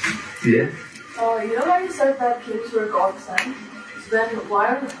 Yeah? You know when you said that kings were God sent, then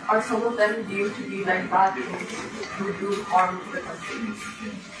why are some of them deemed to be like bad kings who do harm to the country?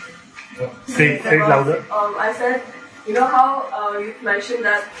 Say it louder. I said, you know how you mentioned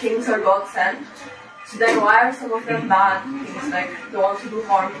that kings are God sent? So then why are some of them bad kings, like the ones who do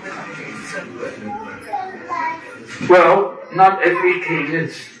harm to the country instead of good? Well, not every king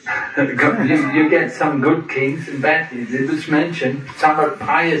is good. You get some good kings and bad kings. It was mentioned some are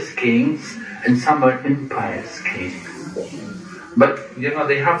pious kings and some are impious kings. But you know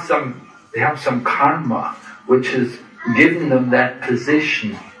they have some karma which has given them that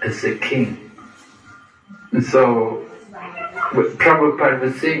position as a king. And so what Prabhupada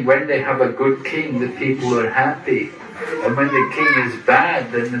was saying, when they have a good king, the people are happy. And when the king is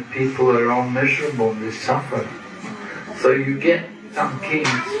bad, then the people are all miserable, they suffer. So you get some kings,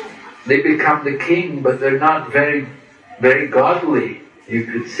 they become the king, but they're not very, very godly, you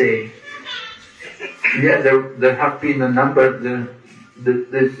could say. Yeah, there have been a number, the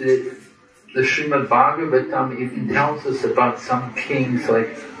Srimad Bhagavatam even tells us about some kings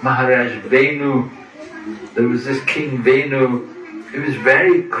like Maharaj Venu. There was this King Venu, he was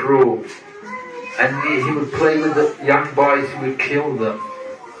very cruel. And he would play with the young boys, he would kill them.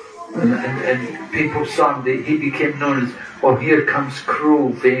 And people saw him, he became known as, oh, here comes cruel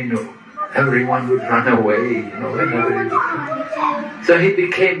Venu. Everyone would run away, you know, whenever he would come. So he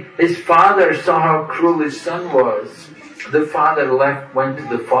became, his father saw how cruel his son was. The father went to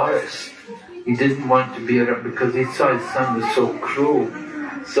the forest. He didn't want to be around because he saw his son was so cruel.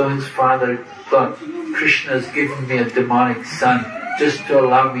 So his father thought, Krishna's given me a demonic son just to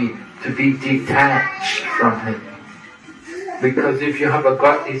allow me to be detached from him. Because if you have a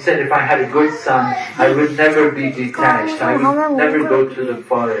God, he said, if I had a good son, I would never be detached. I would never go to the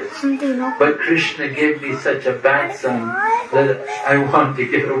forest. But Krishna gave me such a bad son that I want to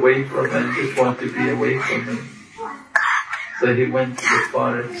get away from him. I just want to be away from him. So he went to the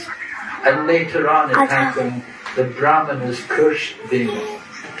forest. And later on it happened, the Brahmanas cursed Venu.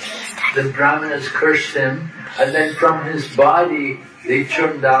 The Brahmanas cursed him, and then from his body they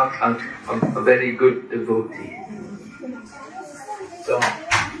turned out a very good devotee. So,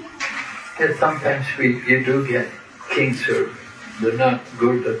 yeah, sometimes you do get kings who they're not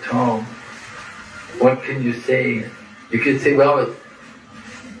good at all. What can you say? You can say, well,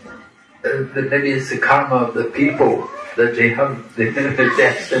 maybe it's the karma of the people that they're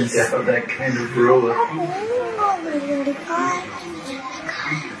destined to have that kind of ruler.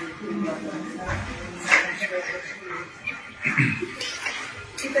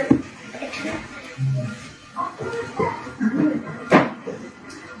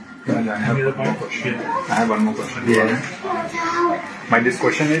 Well, I have one more question. Yeah. This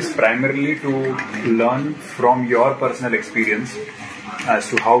question is primarily to learn from your personal experience as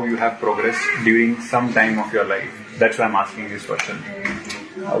to how you have progressed during some time of your life. That's why I'm asking this question.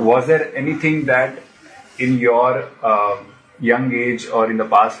 Was there anything that in your young age or in the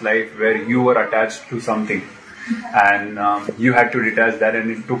past life where you were attached to something and you had to detach that,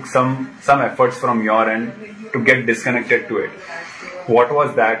 and it took some efforts from your end to get disconnected to it? What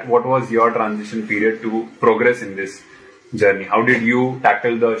was that? What was your transition period to progress in this journey? How did you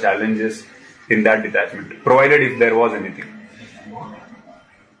tackle the challenges in that detachment, provided if there was anything?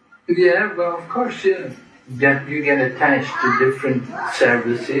 Yeah, well, of course, yeah. You get attached to different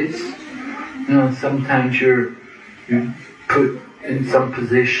services. You know, sometimes you put in some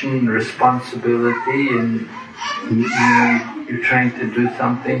position, responsibility, and you're trying to do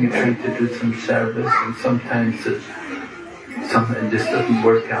something, you're trying to do some service, and sometimes something just doesn't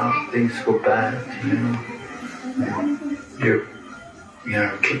work out, things go bad, you know.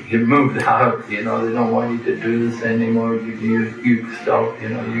 You're moved out, you know, they don't want you to do this anymore, you stop, you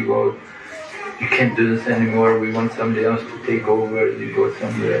know, you go, you can't do this anymore, we want somebody else to take over, you go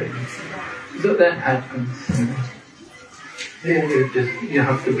somewhere. So that happens, you know. Yeah, you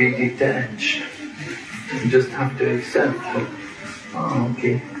have to be detached. You just have to accept that, oh,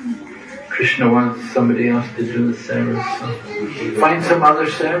 okay, Krishna wants somebody else to do the service, so find some other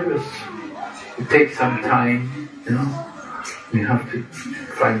service. It takes some time, you know. You have to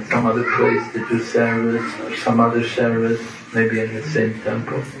find some other place to do service, or some other service, maybe in the same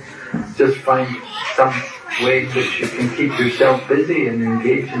temple. Just find some way in which you can keep yourself busy and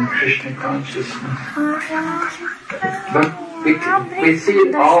engage in Krishna consciousness. But we see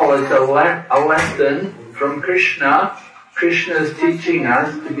it all as a lesson from Krishna. Krishna is teaching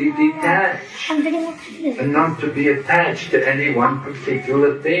us to be detached and not to be attached to any one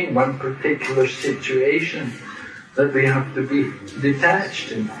particular thing, one particular situation, that we have to be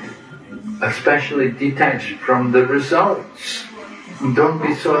detached. especially detached from the results. Don't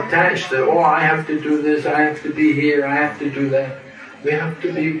be so attached that, oh, I have to do this, I have to be here, I have to do that. We have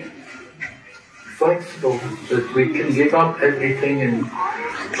to be flexible, that we can give up everything and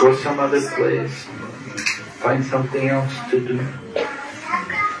go some other place, find something else to do.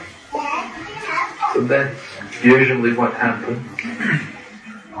 So that's usually what happens.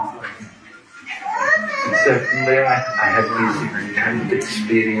 And certainly I have these kind of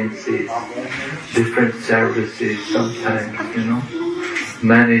experiences, different services sometimes,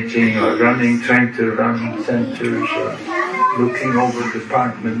 managing or running, trying to run centers or looking over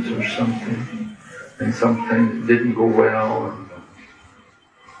departments or something, and sometimes it didn't go well.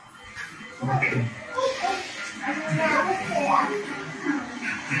 Okay.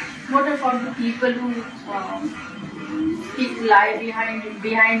 What about the people who speak lie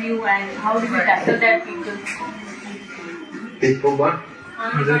behind you, and how do you tackle that people? People what?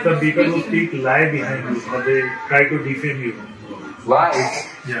 There are some people who speak lie behind you, or they try to defame you. Lies?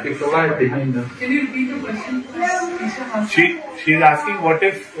 Yeah. People lie behind them. Can you repeat the question? She's asking, what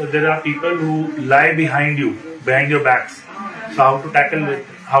if there are people who lie behind you, behind your backs? So how to tackle it?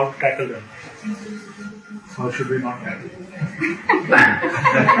 How to tackle them? How should we not tackle them?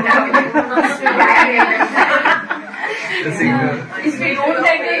 If we don't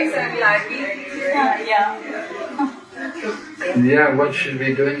tackle Yeah, what should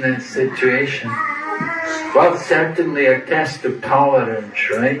we do in that situation? Well, certainly a test of tolerance,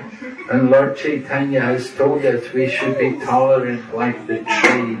 right? And Lord Chaitanya has told us we should be tolerant like the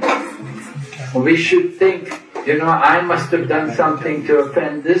tree. We should think, I must have done something to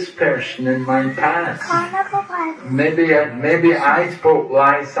offend this person in my past. Maybe I spoke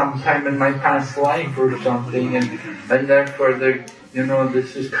lies sometime in my past life or something, and therefore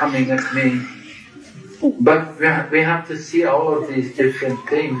this is coming at me. But we have to see all of these different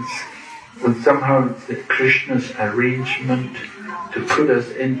things, and somehow it's Krishna's arrangement to put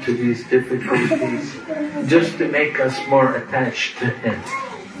us into these difficulties, just to make us more attached to Him,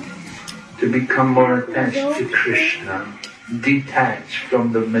 to become more attached to Krishna, detached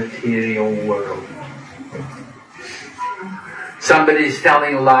from the material world. Somebody's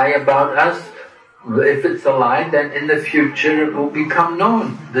telling a lie about us. If it's a lie, then in the future it will become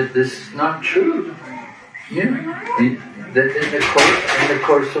known that this is not true. That in the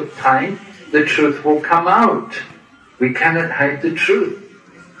course of time, the truth will come out. We cannot hide the truth.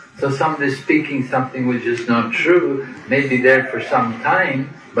 So somebody speaking something which is not true may be there for some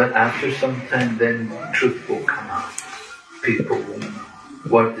time, but after some time then truth will come out. People will know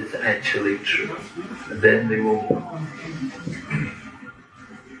what is actually true. And then they will know.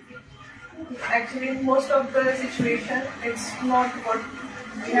 Actually, in most of the situation, it's not what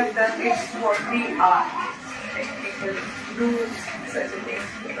we have done, it's what we are. Like people do such a thing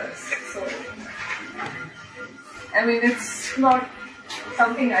with us. So, it's not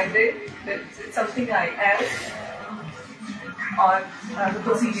something I did, it's something I am, or the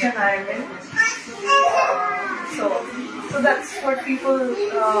position I am in. So that's what people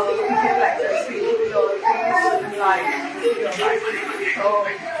behave like this. People your face and lie. So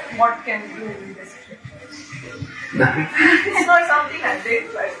what can you do in this situation? It's not something I did,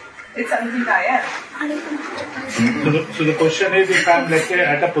 but it's something I am. So the question is, if I'm, let's say,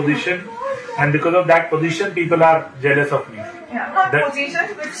 at a position, and because of that position, people are jealous of me. Yeah, not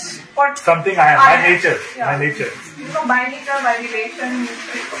position, which what something I am, my nature, my nature. By nature, by relation,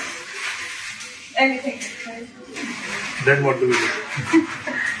 anything. Then what do we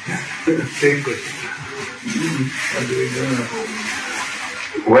do? Same question. What do we do?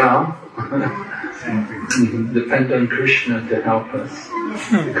 Well, depend on Krishna to help us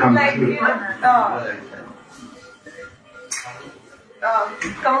come through.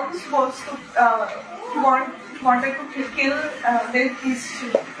 Comes was to wanted to kill these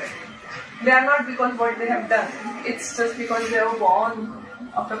children. They are not because what they have done. It's just because they were born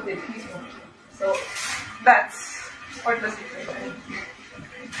out of their peace. So that's what the situation is.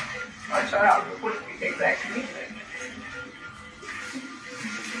 Not sure how to put it exactly.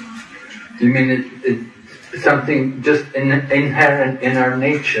 You mean it's something just inherent in our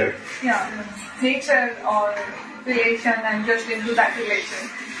nature? Yeah, nature or relation, and just into that relation.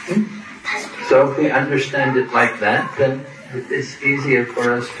 So if we understand it like that, then it's easier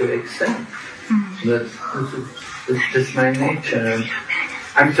for us to accept. This is just my nature.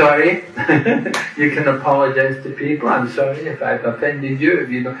 I'm sorry. You can apologize to people. I'm sorry if I've offended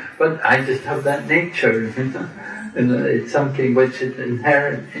you. But I just have that nature. It's something which is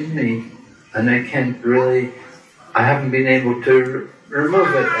inherent in me, and I haven't been able to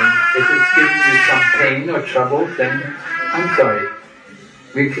remove it. And if it's giving you some pain or trouble, then I'm sorry.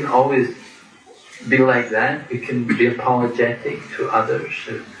 We can always be like that. We can be apologetic to others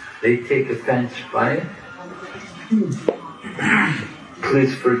if they take offense by it.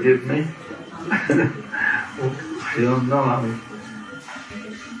 Please forgive me. I don't know.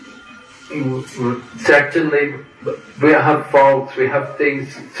 Certainly, we have faults. We have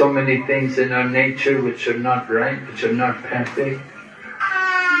things, so many things in our nature which are not right, which are not perfect.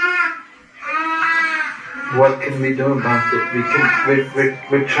 What can we do about it?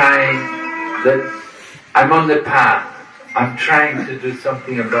 We're trying. That I'm on the path. I'm trying to do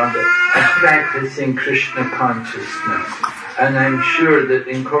something about it. I'm practicing Krishna consciousness, and I'm sure that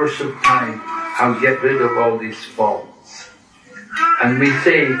in course of time I'll get rid of all these faults. And we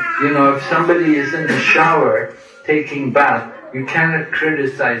say, if somebody is in the shower taking bath, you cannot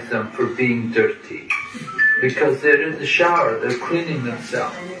criticize them for being dirty, because they're in the shower, they're cleaning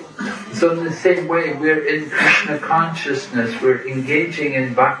themselves. So in the same way, we're in Krishna consciousness, we're engaging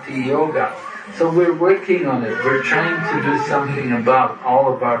in Bhakti Yoga. So we're working on it, we're trying to do something about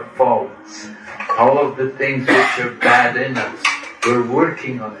all of our faults, all of the things which are bad in us. We're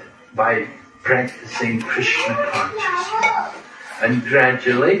working on it by practicing Krishna consciousness. And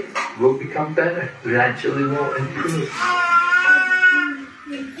gradually we'll become better, gradually we'll improve.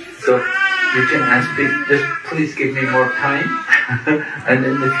 So you can ask me, just please give me more time, and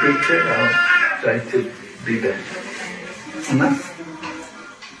in the future I'll try to be better. Enough?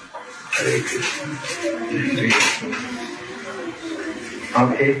 Hare Krishna.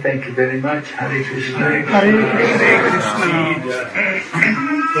 Okay, thank you very much. Hare Krishna. Hare Krishna.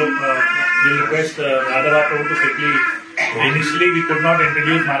 So, we request Radha Prabhu to quickly. Initially, we could not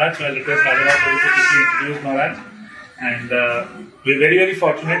introduce Maharaj, so I request Radha Prabhu to quickly introduce Maharaj. And we're very, very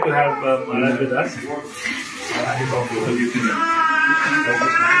fortunate to have Maharaj with us.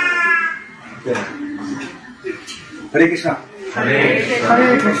 Hare Krishna.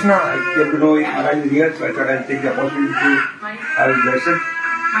 Hare Krishna. I came to know Maharaj is here, so I thought I'd take the opportunity to have his lesson.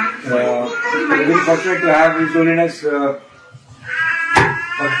 We're very fortunate to have His Holiness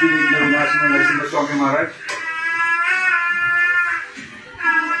Bhakti BVV Narasimha Swami Maharaj.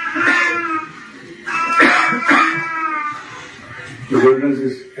 His Holiness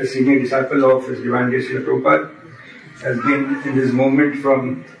is a senior disciple of His Divine Grace Srila Prabhupada, has been in this movement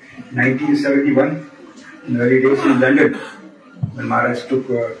from 1971, in the early days in London, when Maharaj took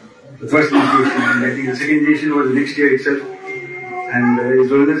the first initiation, and I think the second initiation was the next year itself. And His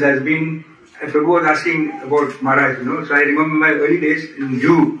Holiness has been, Prabhu was asking about Maharaj, so I remember my early days in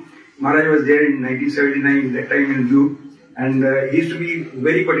Jew. Maharaj was there in 1979, that time in Jew, and he used to be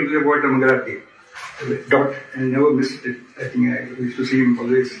very particular about the Mangalarti. Dot, and never missed it. I think I used to see him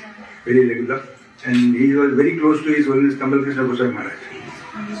always very regular. And he was very close to His Holiness Kamal Krishna Goswami Maharaj.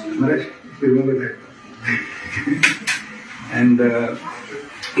 Maharaj, you remember that? And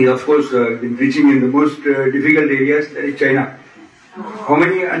he of course been preaching in the most difficult areas, that is China. How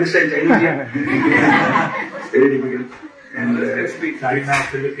many understand Chinese here? Very difficult. And China,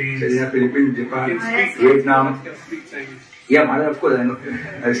 Philippines, Japan, Vietnam. Yeah, Maharaj, of course, I know.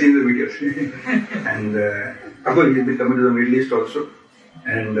 I've seen the videos. And of course, he's been coming to the Middle East also.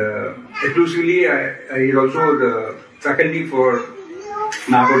 And exclusively, he is also the faculty for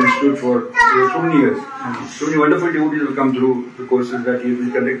Nagpur Institute for so many years. And so many wonderful devotees will come through the courses that he will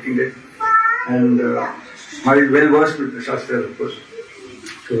be conducting there. And Maharaj is well versed with the Shastras, of course.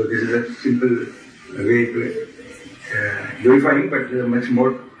 So this is a simple way to glorify him, but much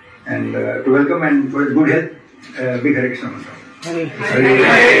more. And to welcome and for his good health. Big Hare Krishna mantra. Hare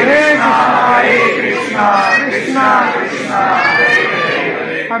Krishna, Hare Krishna, Krishna Krishna,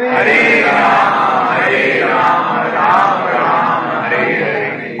 Hare Hare, Hare Rama, Hare Rama, Rama Rama, Hare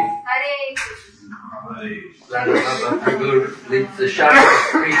Hare. Hare Krishna. Radha Prabhu leads the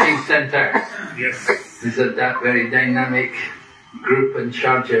Sharjah Preaching Center. Yes. This is a very dynamic group in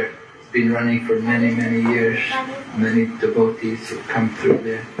Sharjah. It's been running for many, many years. Many devotees have come through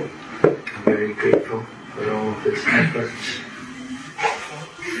there. I'm very grateful for all of his efforts.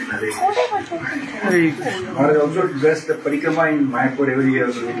 Maharaj also does the parikrama in Mayapur every year. I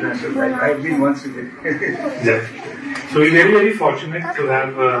have been once with it. Yeah. So we're very, very fortunate to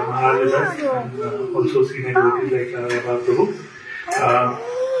have Maharaj with us, and also senior devotees like Radha Prabhu.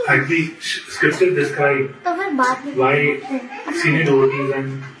 Actually, scriptures describe why senior devotees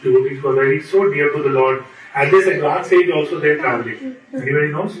and devotees were very so dear to the Lord. At this advanced age also they are traveling.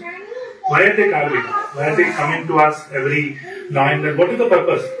 Anybody knows? Why are they traveling? Why are they coming to us every now and then? What is the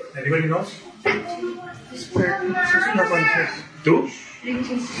purpose? Anybody knows? To?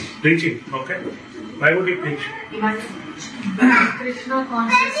 Preaching. Okay. Why would he preach? Krishna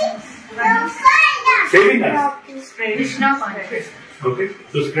consciousness. Saving us. Krishna consciousness. Okay.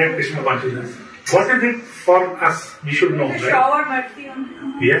 To spread Krishna consciousness. What is it for us? We should know, right? Shower mercy on.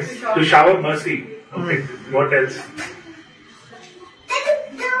 Yes, to shower mercy. Okay. What else?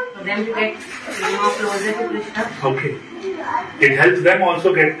 For them to get more closer to Krishna. Okay. It helps them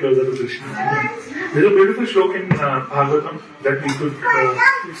also get closer to Krishna. There's a beautiful shloka in Bhagavatam that we could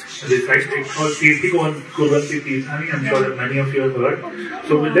recite. It's called Kirti Kurvanti Tirthani. I'm sure that many of you have heard.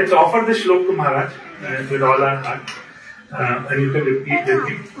 So let's offer this shloka to Maharaj with all our heart. And you can repeat with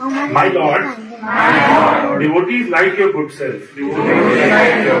me. My Lord, devotees like your good self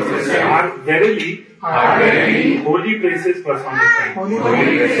are verily holy places personified.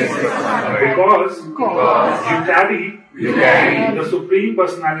 Because you carry the Supreme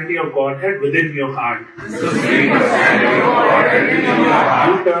Personality of Godhead within your heart.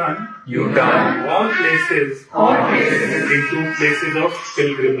 You turn all places into places of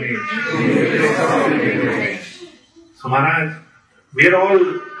pilgrimage. So Maharaj, we are all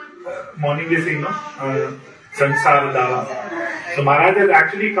morning we sing, no? Sansara Dava. So Maharaj has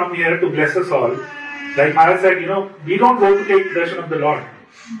actually come here to bless us all. Like Maharaj said, we don't go to take darshan of the Lord.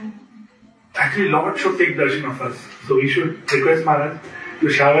 Actually, Lord should take darshan of us. So we should request Maharaj to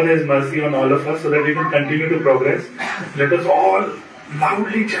shower His mercy on all of us so that we can continue to progress. Let us all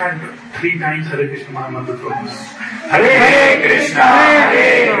loudly chant 3 times Hare Krishna Mahamantra from us. Hare Krishna,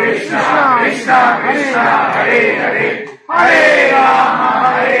 Krishna Krishna, Hare Hare, Hare Rama,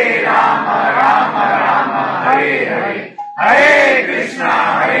 Rama Rama, Hare Hare, Hare Krishna,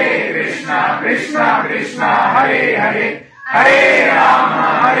 Krishna Krishna, Hare Hare, Hare Rama,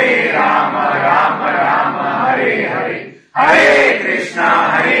 Rama Rama, Hare Hare, Hare Krishna,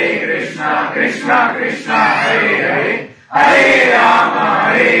 Krishna Krishna, Hare Hare, Hare Rama,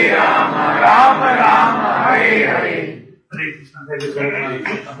 Rama Rama, Hare Hare. Hare Krishna. Thank you very much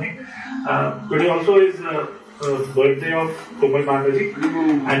for coming. Today also is birthday of Komal Mataji,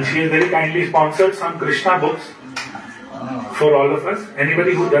 and she has very kindly sponsored some Krishna books for all of us.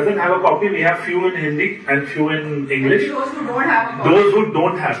 Anybody who doesn't have a copy, we have few in Hindi and few in English. Those who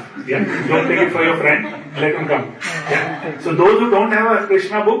don't have, don't take it for your friend, let them come. So those who don't have a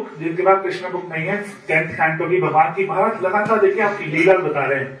Krishna book, जिनके पास Krishna book नहीं है, 10th canto की भगवान की बहुत लगातार देखिए आपकी लीला बता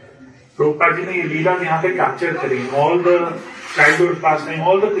रहे हैं. प्रभुपाद जी ने ये लीला यहाँ पे कैप्चर करी. All the childhood pastime,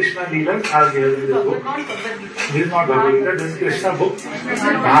 all the Krishna leelas are here in this book. This is not Bhagavad Gita, this is Krishna book.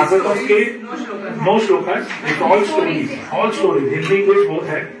 Bhagavatam के no shlokas, it's all stories. Hindi, English both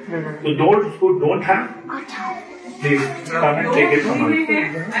है. So those who don't have, please come and take it from us.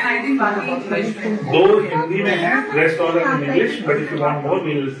 Dो Hindi में है, rest all are in English. But if you want more,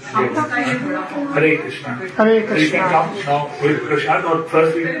 we'll get it. Hare Krishna. Hare Krishna. You can come now with Prashad or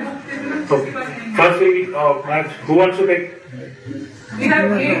first we. Okay. First we. Who wants to take? We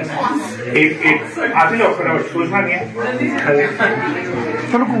have 8 songs. 8. आते जाओ फटाफट. सोचना नहीं है.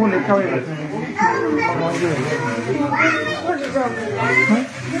 चलो को लेकर आओ.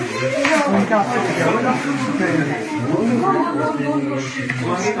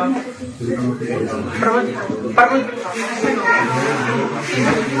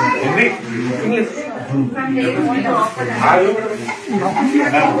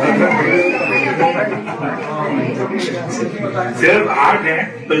 सिर्फ 8 है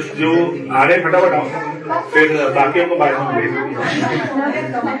तो जो आ रहे फटाफट आओ फिर बाकियों को बाद में भेज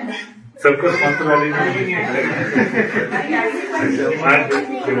सबको स्पॉन्सर वाली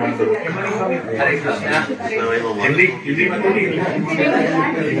हिंदी में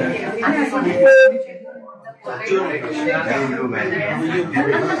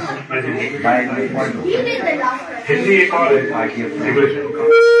हिंदी एक और है.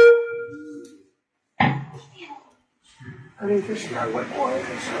 Hare Krishna.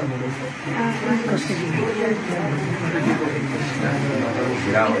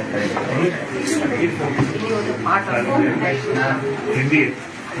 Hindi.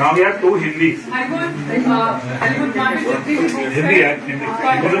 Now we have 2 Hindis. Hindi,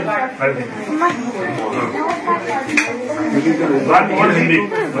 One more Hindi.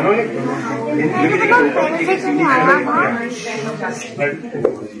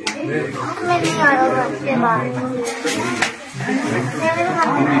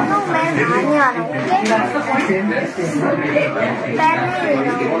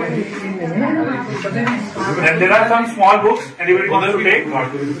 And there are some small books anybody wants to take.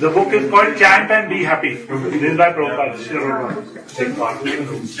 The book is called Chant and Be Happy. This is by Prabhupada.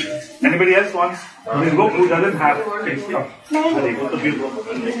 Anybody else wants this book who doesn't have it?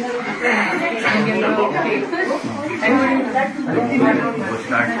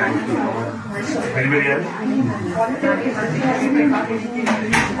 Anybody else?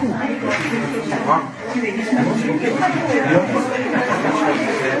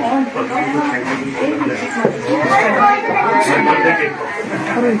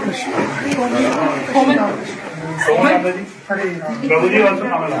 Prabhu ji also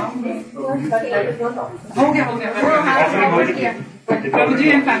Kamala. हो गया प्रभु जी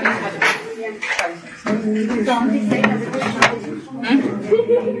and family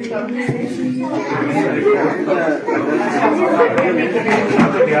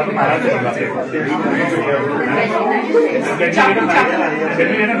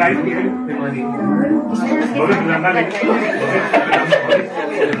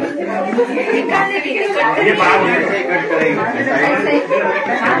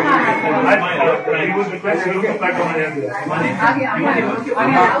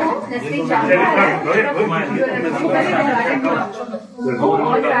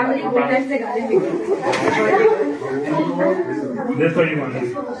That's what you want.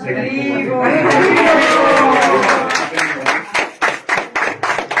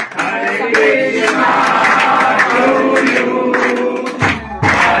 Hare